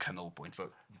yw canolbwynt.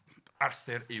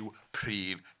 Arthur yw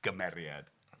prif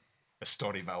gymeriad y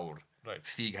stori fawr.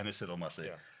 Ffug hanesyddol yma,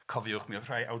 lle. Cofiwch, mi oedd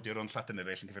rhai awduron Lladin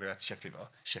eraill yn cyfeirio at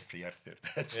Sieffre Arthur.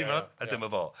 A dyma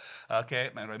fo.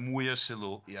 Mae'n rhoi mwy o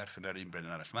sylw i Arthur na'r un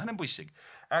brenin arall. Mae hynny'n bwysig.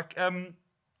 Ac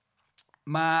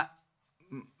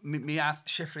mi ath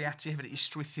Sieffre ati hefyd i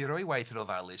strwythuro i waith yr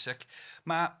ofalus. Ac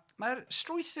mae'r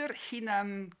strwythyr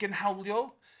hunan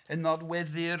gynhaliol yn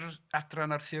nodweddu'r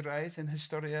adran Arthuraidd yn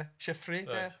Historia Sieffre.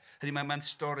 Hynny mae'n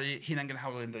stori hunan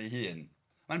gynhaliol yn dweud hun.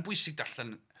 Mae'n bwysig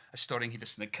darllen y stori ynghyd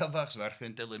ystod y cyfach, so Arthur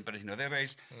yn dilyn brenhinoedd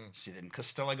eraill, sydd yn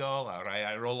cystolagol, a rai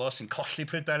Aerolos sy'n colli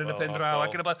Prydain yn y pen draw,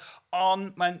 ac yn y blaen.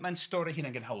 Ond mae'n stori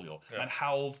hunan gynhaliol. Mae'n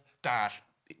hawdd dall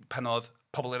pan oedd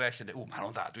pobl eraill yn dweud, mae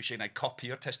hwnna'n dda, dwi eisiau gwneud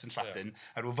copi o'r testyn Lladin,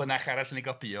 a rhyw fynach arall yn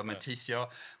ei gopio, mae'n teithio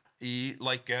i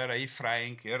Loegr, i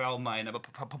Ffrainc, i'r Almaen, a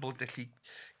pobl yn gallu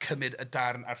cymryd y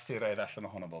darn Arthuraidd allan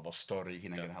ohono fo, fel stori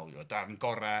hunan gynhaliol. Y darn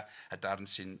gorau, y darn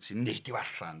sy'n neidio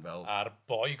allan. A'r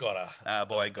boi gorau. A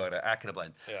boi gorau, ac yn y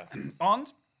blaen.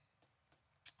 Ond,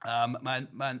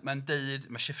 mae'n deud,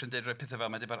 mae Sieffre yn deud rhoi pethau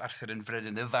fel, mae'n deud bod Arthur yn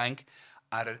frenin ifanc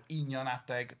ar yr union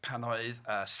adeg pan oedd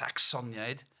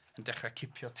Saxoniaid yn dechrau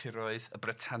cipio tiroedd y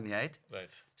Britaniaid.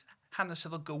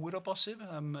 Hanesyddol gywir o bosib,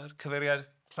 yr cyfeiriad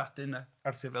Lladin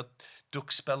Arthur fel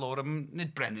Dux Bellorum, nid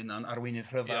brenin ond arweinydd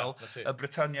rhyfel y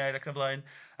Britaniaid ac yn y blaen.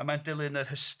 A mae'n dilyn yr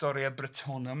Historia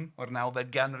Britonum o'r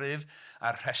 9fed ganrif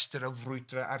a'r rhestr o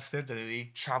frwydrau Arthur. Dyna ni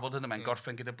trafod hynny, mae'n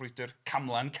gorffen gyda brwydr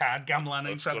Camlan, Cad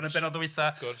Gamlan yn trafod yn y benod dwytha.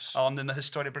 Ond yn y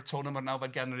Historia Britonum o'r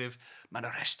 9fed ganrif,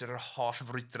 mae'n y rhestr o'r holl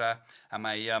frwydrau a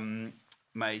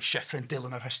mae Sieffre yn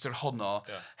dilyn y rhestr honno.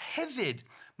 Hefyd,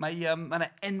 mae'n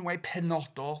enwau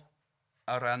penodol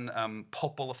o ran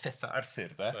pobl y ffetha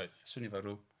Arthur, de? Swn i fel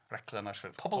rhyw raglen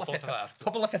Arthur. Pobl y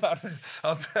ffetha Arthur.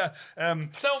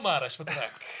 Pneumares, bod yna.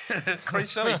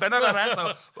 Croeso i, benod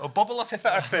arall o bobl y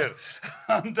ffetha Arthur.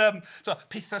 Ond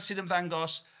pethau sydd yn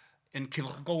ddangos yn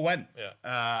Culhwch Golwen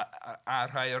a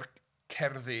rhai o'r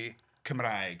cerddi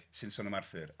Cymraeg sy'n sôn am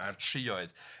Arthur, a'r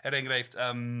trioedd. Enghraifft,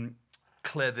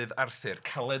 cleddydd Arthur,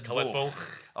 Caledfwlch,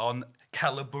 ond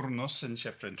Caliburnus yn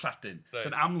Sieffre yn Lladin.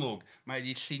 So'n amlwg, mae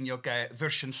wedi llunio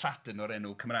fersiwn Lladin o'r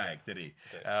enw Cymraeg, dydy.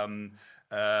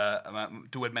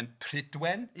 Dwed mae'n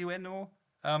Prydwen yw enw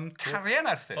Tarian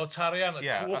Arthur. O, Tarian,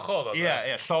 cwch oedd o.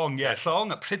 Ie, llong,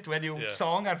 a Prydwen yw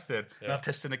llong Arthur na'r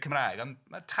testyn y Cymraeg. Ond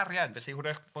mae Tarian, felly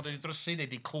hwyrach bod wedi drysu neu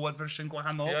wedi clywed fersiwn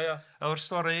gwahanol o'r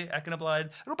stori ac yn y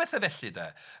blaen. Rhywbeth y felly, de.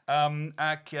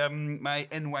 Ac mae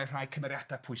enwau rhai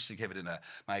cymeriadau pwysig hefyd yna.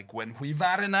 Mae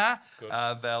Gwenhwyfar yna,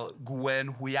 fel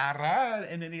Gwenhwyara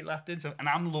yn enw Ladin.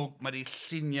 Yn amlwg, mae wedi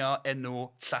llunio enw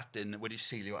Lladin wedi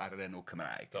seilio ar yr enw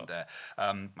Cymraeg.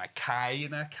 Mae Cai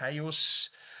yna, Caiws,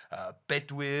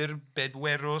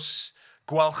 Bedwerws,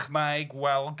 Gwalchmai,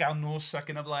 Gwalganws ac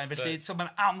yn y blaen. Felly,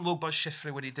 mae'n amlwg bod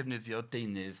Sieffre wedi defnyddio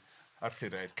deunydd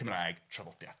Arthuraidd Cymraeg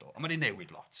traddodiadol. Ond mae wedi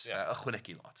newid lot,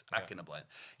 ychwanegu lot ac yn y blaen.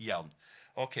 Iawn.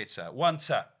 Oce ta, wan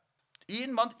ta.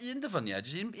 Un dyfyniad,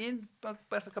 un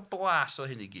beth o blas o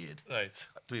hyn i gyd.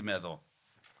 Dwi'n meddwl.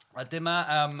 A dyma,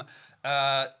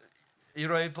 i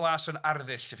roi flas o'n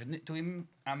arddull, dwi'n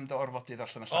am dy orfodydd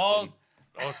allan o Lladin.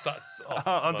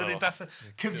 Ond dyn ni'n darllen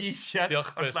cyfieithiad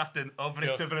o'r Lladin o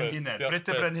Brit y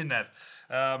Brenhinedd.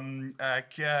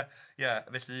 Ac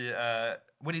felly,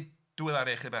 wedi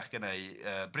diweddaru chydig bach gennau,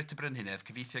 Brit y Brenhinedd,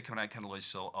 cyfieithiad Cymraeg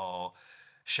canoloesol o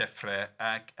Sieffre,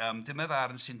 ac dyma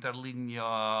ddarn sy'n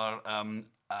darlunio'r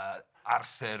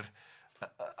Arthur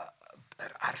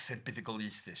yr Arthur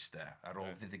buddugoliaethus, de, ar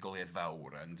ôl fuddugoliaeth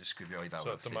fawr, yn disgrifio i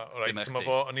fawr. So, dyma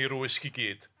fo yn ei rwysg i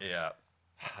gyd. Ie.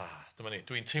 Dyma ni,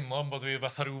 dwi'n teimlo am bod fi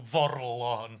fatha rhyw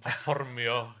forlo yn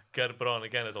performio ger bron y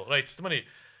genedl. Reit, dyma ni,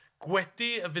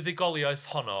 gwedi y fuddugoliaeth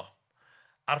honno,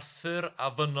 Arthur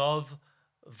a fynodd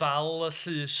ddal y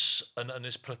llys yn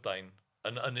Ynys Brydain,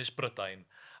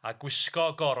 a gwisgo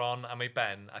goron am ei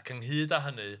ben, ac ynghyd â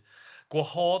hynny,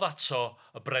 gwahodd ato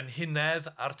y brenhinedd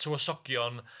a'r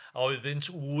tywysogion a oeddynt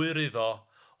wyr iddo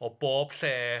o bob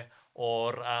lle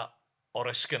o'r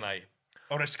esgynnau.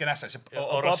 O'r esgynasau.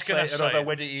 O'r esgynasau.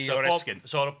 Wedi i o'r esgyn.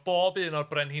 So, bob un o'r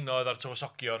brenhinoedd a'r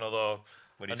tywysogion oedd o...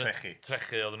 Wedi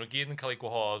trechu. Oedd nhw gyd yn cael eu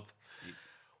gwahodd.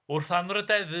 Wrth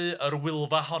anrydeddu yr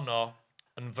wylfa honno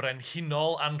yn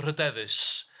frenhinol anrydeddus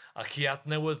ac i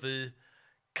adnewyddu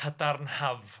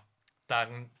cadarnhaf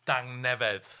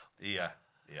dangnefedd. Ie.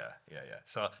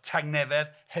 So,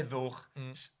 tangnefedd, heddwch,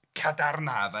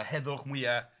 cadarnaf, a heddwch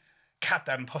mwyaf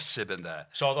cadarn posib yn de.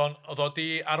 So, oedd o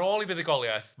di, ar ôl i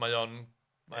fuddugoliaeth, mae'n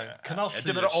cynnal llys.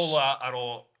 Dyma'r ola ar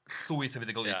ôl llwyth o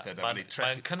fuddugoliaethau.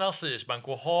 Mae'n cynnal llys, mae'n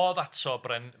gwahodd ato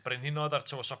brenhinoedd a'r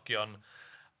tywysogion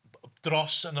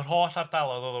dros yn yr holl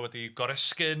ardaloedd oedd o wedi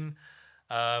goresgyn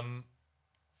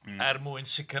mwyn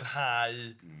sicrhau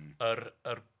yr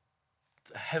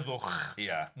heddwch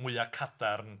mwyaf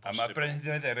cadarn. A mae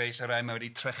brenhinoedd eraill o rai mae wedi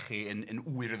trechu yn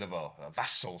wyr iddo fo,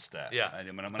 vassals de.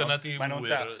 Dyna di wyr.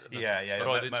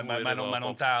 Maen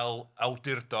nhw'n dal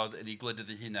awdurdod yn ei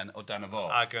gwledydd eu hunain o dan y fo.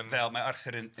 Fel mae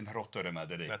Arthur yn hrodwr yma,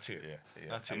 dydy. Na ti.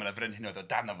 A mae yna brenhinoedd o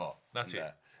dan y fo. Na ti.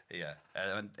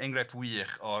 Enghraifft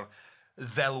wych o'r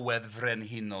ddelwedd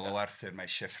frenhinol o Arthur mae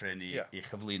eisiau ffren i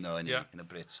chyflwyno yn y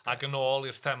Brits. Ac yn ôl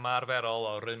i'r thema arferol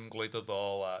o rym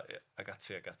gwleidyddol ag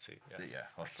ati.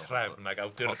 Hollol. Trefn ag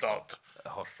awdurdod.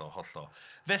 Hollol.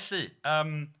 Felly,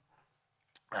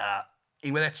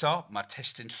 unwaith eto, mae'r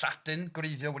testun Lladin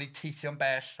gwreiddiol wedi teithio'n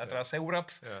bell a draws Ewrop.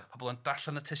 Pobl yn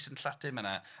darllen y testun Lladin, mae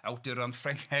yna awduron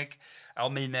Ffrengeg,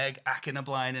 Almaeneg ac yn y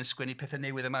blaen yn sgwennu pethau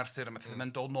newydd am Arthur, a mae pethau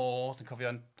yn dod nôl, yn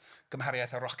cofio'n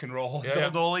gymhariaeth a Roc-an-Rôl,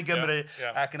 dod nôl i Gymru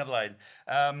ac yn y blaen.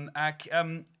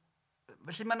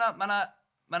 Felly mae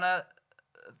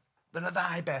yna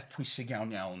ddau beth pwysig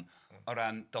iawn o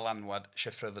ran dylanwad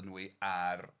Sieffre Ddynwy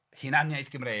ar hunaniaeth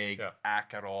Gymreig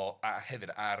ac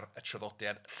hefyd ar y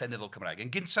traddodiad llenyddol Cymraeg.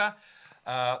 Yn gynta,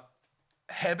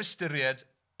 heb ystyried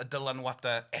y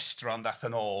dylanwadau estron ddath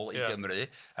yn ôl i Gymru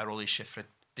ar ôl i Sieffre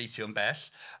deithio'n bell,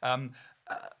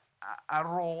 ar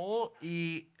ôl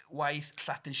i waith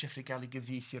Lladin Sieffre gael ei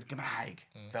gyfieithu i'r Gymraeg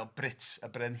fel Brits a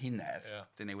Brenhinedd.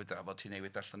 Ti'n newydd drafod, ti'n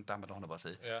newydd darllen damad ohono fo,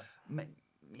 lle. Mi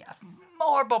ath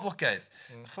mor boblogaidd.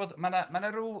 Mae yna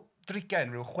rhyw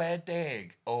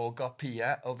 60 o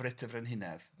gopïau o Frit y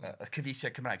Frenhinedd, y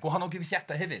cyfieithiau Cymraeg. Gwahanol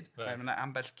gyfieithiadau hefyd. Mae yna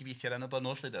ambell gyfieithiad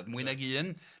annibynnol, lle. Mwy nag un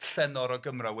llenor o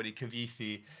Gymro wedi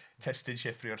cyfieithu testun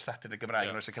Sieffre o'r Lladin y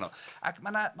Gymraeg yn oes y canol. Ac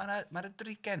mae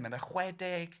yna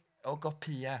 60 o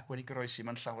gopïau wedi goroesi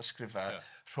mewn llawysgrifau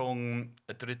rhwng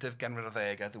y 10th ganrif ar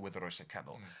 10 a ddiwedd yr oesau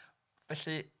canol.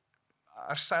 Felly,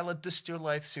 ar sail y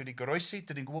dystiolaeth sydd wedi goroesi,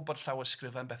 dyn ni'n gwybod bod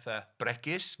llawysgrifau yn bethau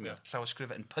bregus,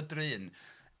 llawysgrifau yn pydru, yn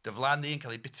diflannu, yn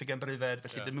cael ei bita gan brifed,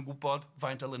 felly dyn ni'n gwybod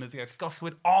faint o lenyddiaeth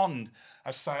gollwyd, ond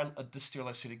ar sail y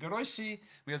dystiolaeth sydd wedi goroesi,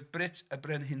 mi oedd Brit a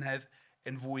Brenhinedd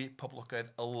yn fwy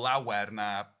poblogaidd y lawer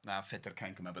na Phedr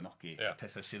Cainc y Mabinogi.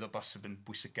 Pethau sydd o bosib yn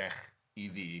bwysicach i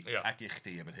fi ac i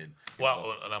chdi am hyn.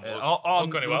 Wel, yn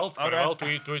amlwg. Gawn i weld.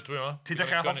 Dwi yma. Ti'n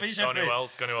dechrau hoffi, Sieffre? Gawn i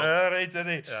weld. Reit,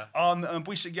 yni. Ond yn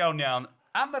bwysig iawn.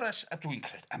 Am y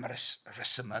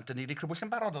resymau, dyn ni wedi crybwyll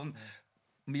yn barod, ond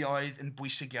mi oedd yn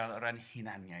bwysig iawn o ran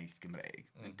hunaniaeth Gymreig.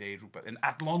 Yn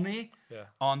adloni,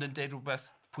 ond yn deud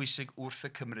rhywbeth pwysig wrth y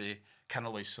Cymru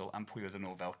canoloesol am pwy oedden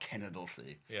nhw fel cenedl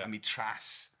lly. Am i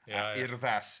tras a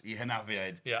urddas i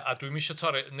hynafiaid. A dwi'n misio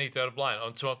neidio ar y blaen,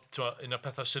 ond un o'r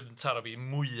pethau sydd yn taro fi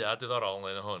mwyaf diddorol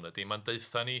yn hwn ydy, mae'n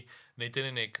deitha ni, nid yn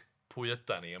unig pwy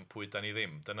ydan ni, pwy ydan ni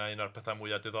ddim. Dyna un o'r pethau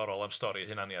mwyaf diddorol am stori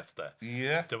hunaniaeth de.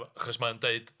 Achos mae'n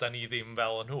deud, da ni ddim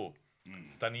fel yn nhw.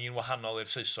 Da ni'n wahanol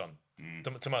i'r Saeson.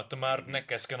 Dyma'r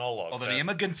neges ganolog. Oedden ni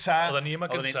yma gynta. Oedden ni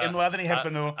unwaith yn ei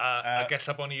herbyn nhw. A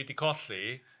gella bod ni wedi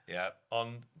colli,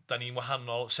 ond da ni'n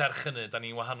wahanol, serch hynny, da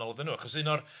ni'n wahanol iddyn nhw. Achos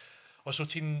os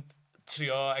wyt ti'n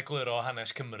trio egluro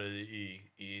hanes Cymru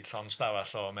i llon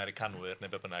stafell o Americanwyr neu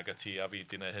be bynnag a ti a fi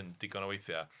di wneud hyn digon o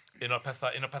weithiau, un o'r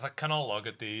pethau canolog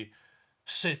ydy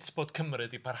sut bod Cymru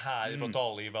di parhau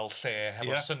fodoli fel lle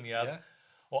hefo syniad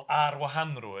o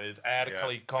arwahanrwydd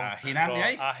cael ei concro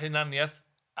a hunaniaeth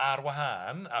ar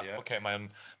wahân. Mae'n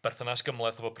berthynas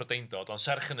gymleth efo Prydeindod, ond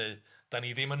serch hynny, da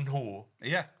ni ddim yn nhw.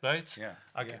 Right?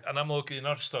 Ac yn amlwg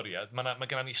un o'r storiad, mae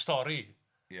gennym ni stori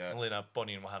ynglyn â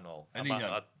bod ni'n wahanol. Yn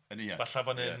union. Falle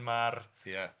fan hyn mae'r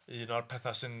un o'r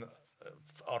pethau sy'n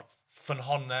o'r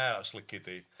ffynhonnau, os lici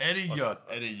di. Yn union.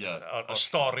 Y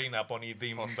stori na bod ni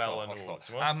ddim fel yn nhw.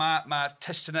 A mae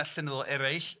testunau llenyddol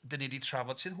eraill, dyn ni wedi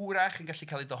trafod, sydd hwyrach yn gallu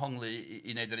cael ei dohongli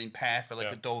i wneud yr un peth fel y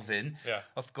Godofin.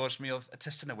 Wrth gwrs, mi oedd y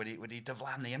testunau wedi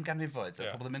diflannu am ganrifoedd.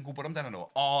 Pobl ddim yn gwybod amdano nhw.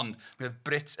 Ond mi oedd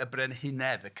Brit y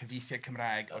Brenhinedd, y cyfieithiad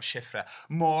Cymraeg o Sieffre,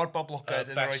 mor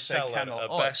boblogaidd yn yr oesau canol.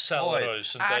 Y bestseller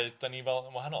oes yn dweud, da ni fel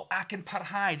yn wahanol. Ac yn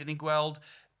parhau, dyn ni'n gweld,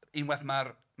 unwaith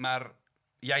mae'r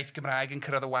iaith Gymraeg yn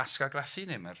cyrraedd y wasg argraffu,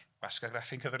 neu mae'r wasg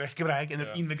argraffu yn cyrraedd yr iaith Gymraeg yn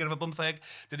yr 19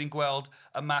 dyn ni'n gweld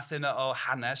y math yna o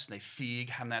hanes, neu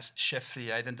ffug hanes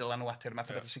Sieffriaidd yn dylanwadu'r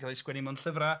math o beth sy'n cael ei sgwennu mewn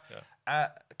llyfrau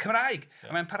Cymraeg.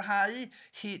 A mae'n parhau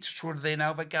hyd trwy'r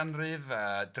 19af ganrif,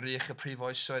 a drych y prif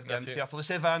oesoedd gan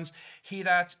Theophilus Evans, hyd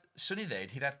at, swn i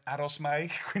ddeud, hyd at Aros Mai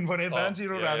Gwynfor Evans i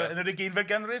rwy'r raddau yn yr 20af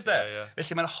ganrif, de.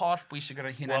 Felly mae'n holl bwysig ar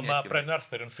y hunaniaeth. Wel, mae Brenin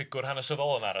Arthur yn ffigwr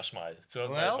hanesyddol yn Aros Mai.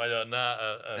 Mae yna...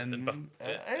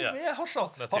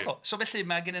 Hollol. So felly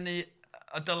mae gennym ni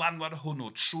y dylanwad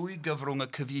hwnnw trwy gyfrwng y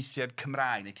cyfieithiad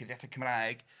Cymraeg, neu cyfieithiad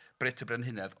Cymraeg, Brit y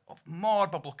Brenhinedd, oedd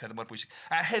mor boblogaidd a mor bwysig.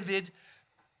 A hefyd,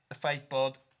 y ffaith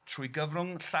bod trwy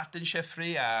gyfrwng Lladin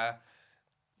Sieffre a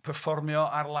perfformio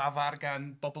ar lafar gan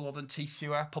bobl oedd yn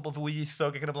teithio a pobl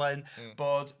ddwyieithog ac yn y blaen,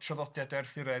 bod traddodiad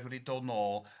Arthuraidd wedi dod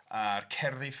nôl a'r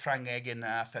cerddi Ffrangeg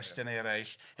yna, thestiynau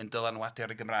eraill, yn dylanwadu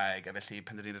ar y Gymraeg. A felly,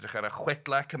 pan dyn ni'n edrych ar y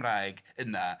chwedlau Cymraeg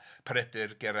yna,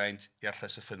 Peredur, Geraint,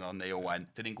 Iarlles y Ffynnon neu Owain,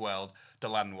 dyn ni'n gweld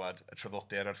dylanwad y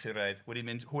traddodiad Arthuraidd wedi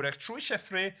mynd hwyrach trwy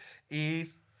Sieffre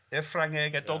i'r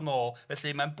Ffrangeg a dod nôl.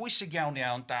 Felly, mae'n bwysig iawn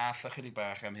dall ychydig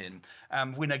bach am hyn,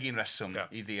 am fwy nag un reswm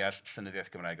i ddeall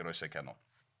llenyddiaeth Gymraeg yr Oesau Canol.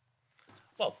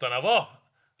 Wel, dyna fo.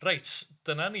 Reit,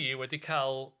 dyna ni wedi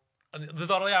cael...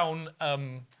 Ddiddorol iawn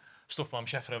stwff am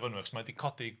Sieffre fyny, achos mae wedi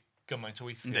codi gymaint o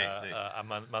weithiau, a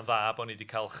mae'n dda bod ni wedi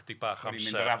cael chydig bach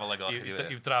amser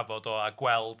i'w drafod o, a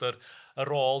gweld y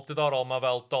rôl diddorol mae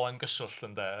fel dolen gyswllt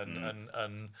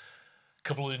yn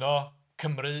cyflwyno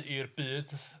Cymru i'r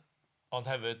byd, ond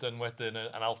hefyd yn wedyn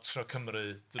yn altro Cymru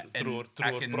drwy'r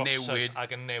broses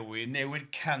ac yn newid. Newid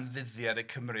canfyddiad y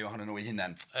Cymru ohonyn nhw eu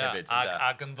hunain hefyd.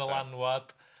 Ac yn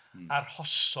ddylanwad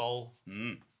arhosol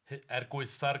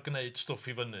gweitha'r gwneud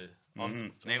stwff i fyny.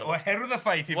 Oherwydd y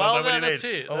ffaith i fod o'n wneud.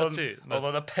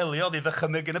 Oedd o'n apelio, oedd i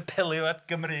ddychymyg yn apelio at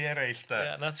Gymru eraill.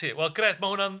 Na ti. Wel, gret,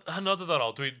 mae hwnna'n hynod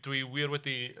ddiddorol. Dwi wir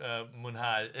wedi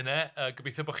mwynhau yna.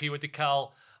 Gobeithio bod chi wedi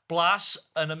cael blas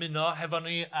yn ymuno hefo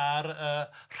ni ar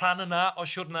rhan yna o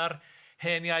siwrna'r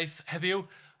hen iaith heddiw.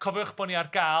 Cofiwch bod ni ar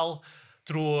gael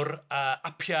drwy'r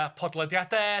apiau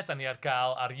podlediadau. Da ni ar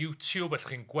gael ar YouTube,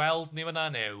 felly chi'n gweld ni fyna,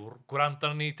 neu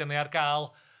gwrando ni, da ni ar gael.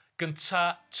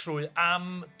 Gynta trwy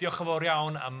am, diolch yn fawr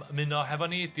iawn am ymuno hefo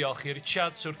ni. Diolch i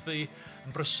Richard Swrthi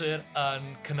yn brysur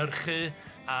yn cynhyrchu,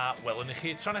 a welwn i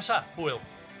chi tro nesaf. Hwyl.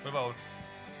 Hwyl fawr.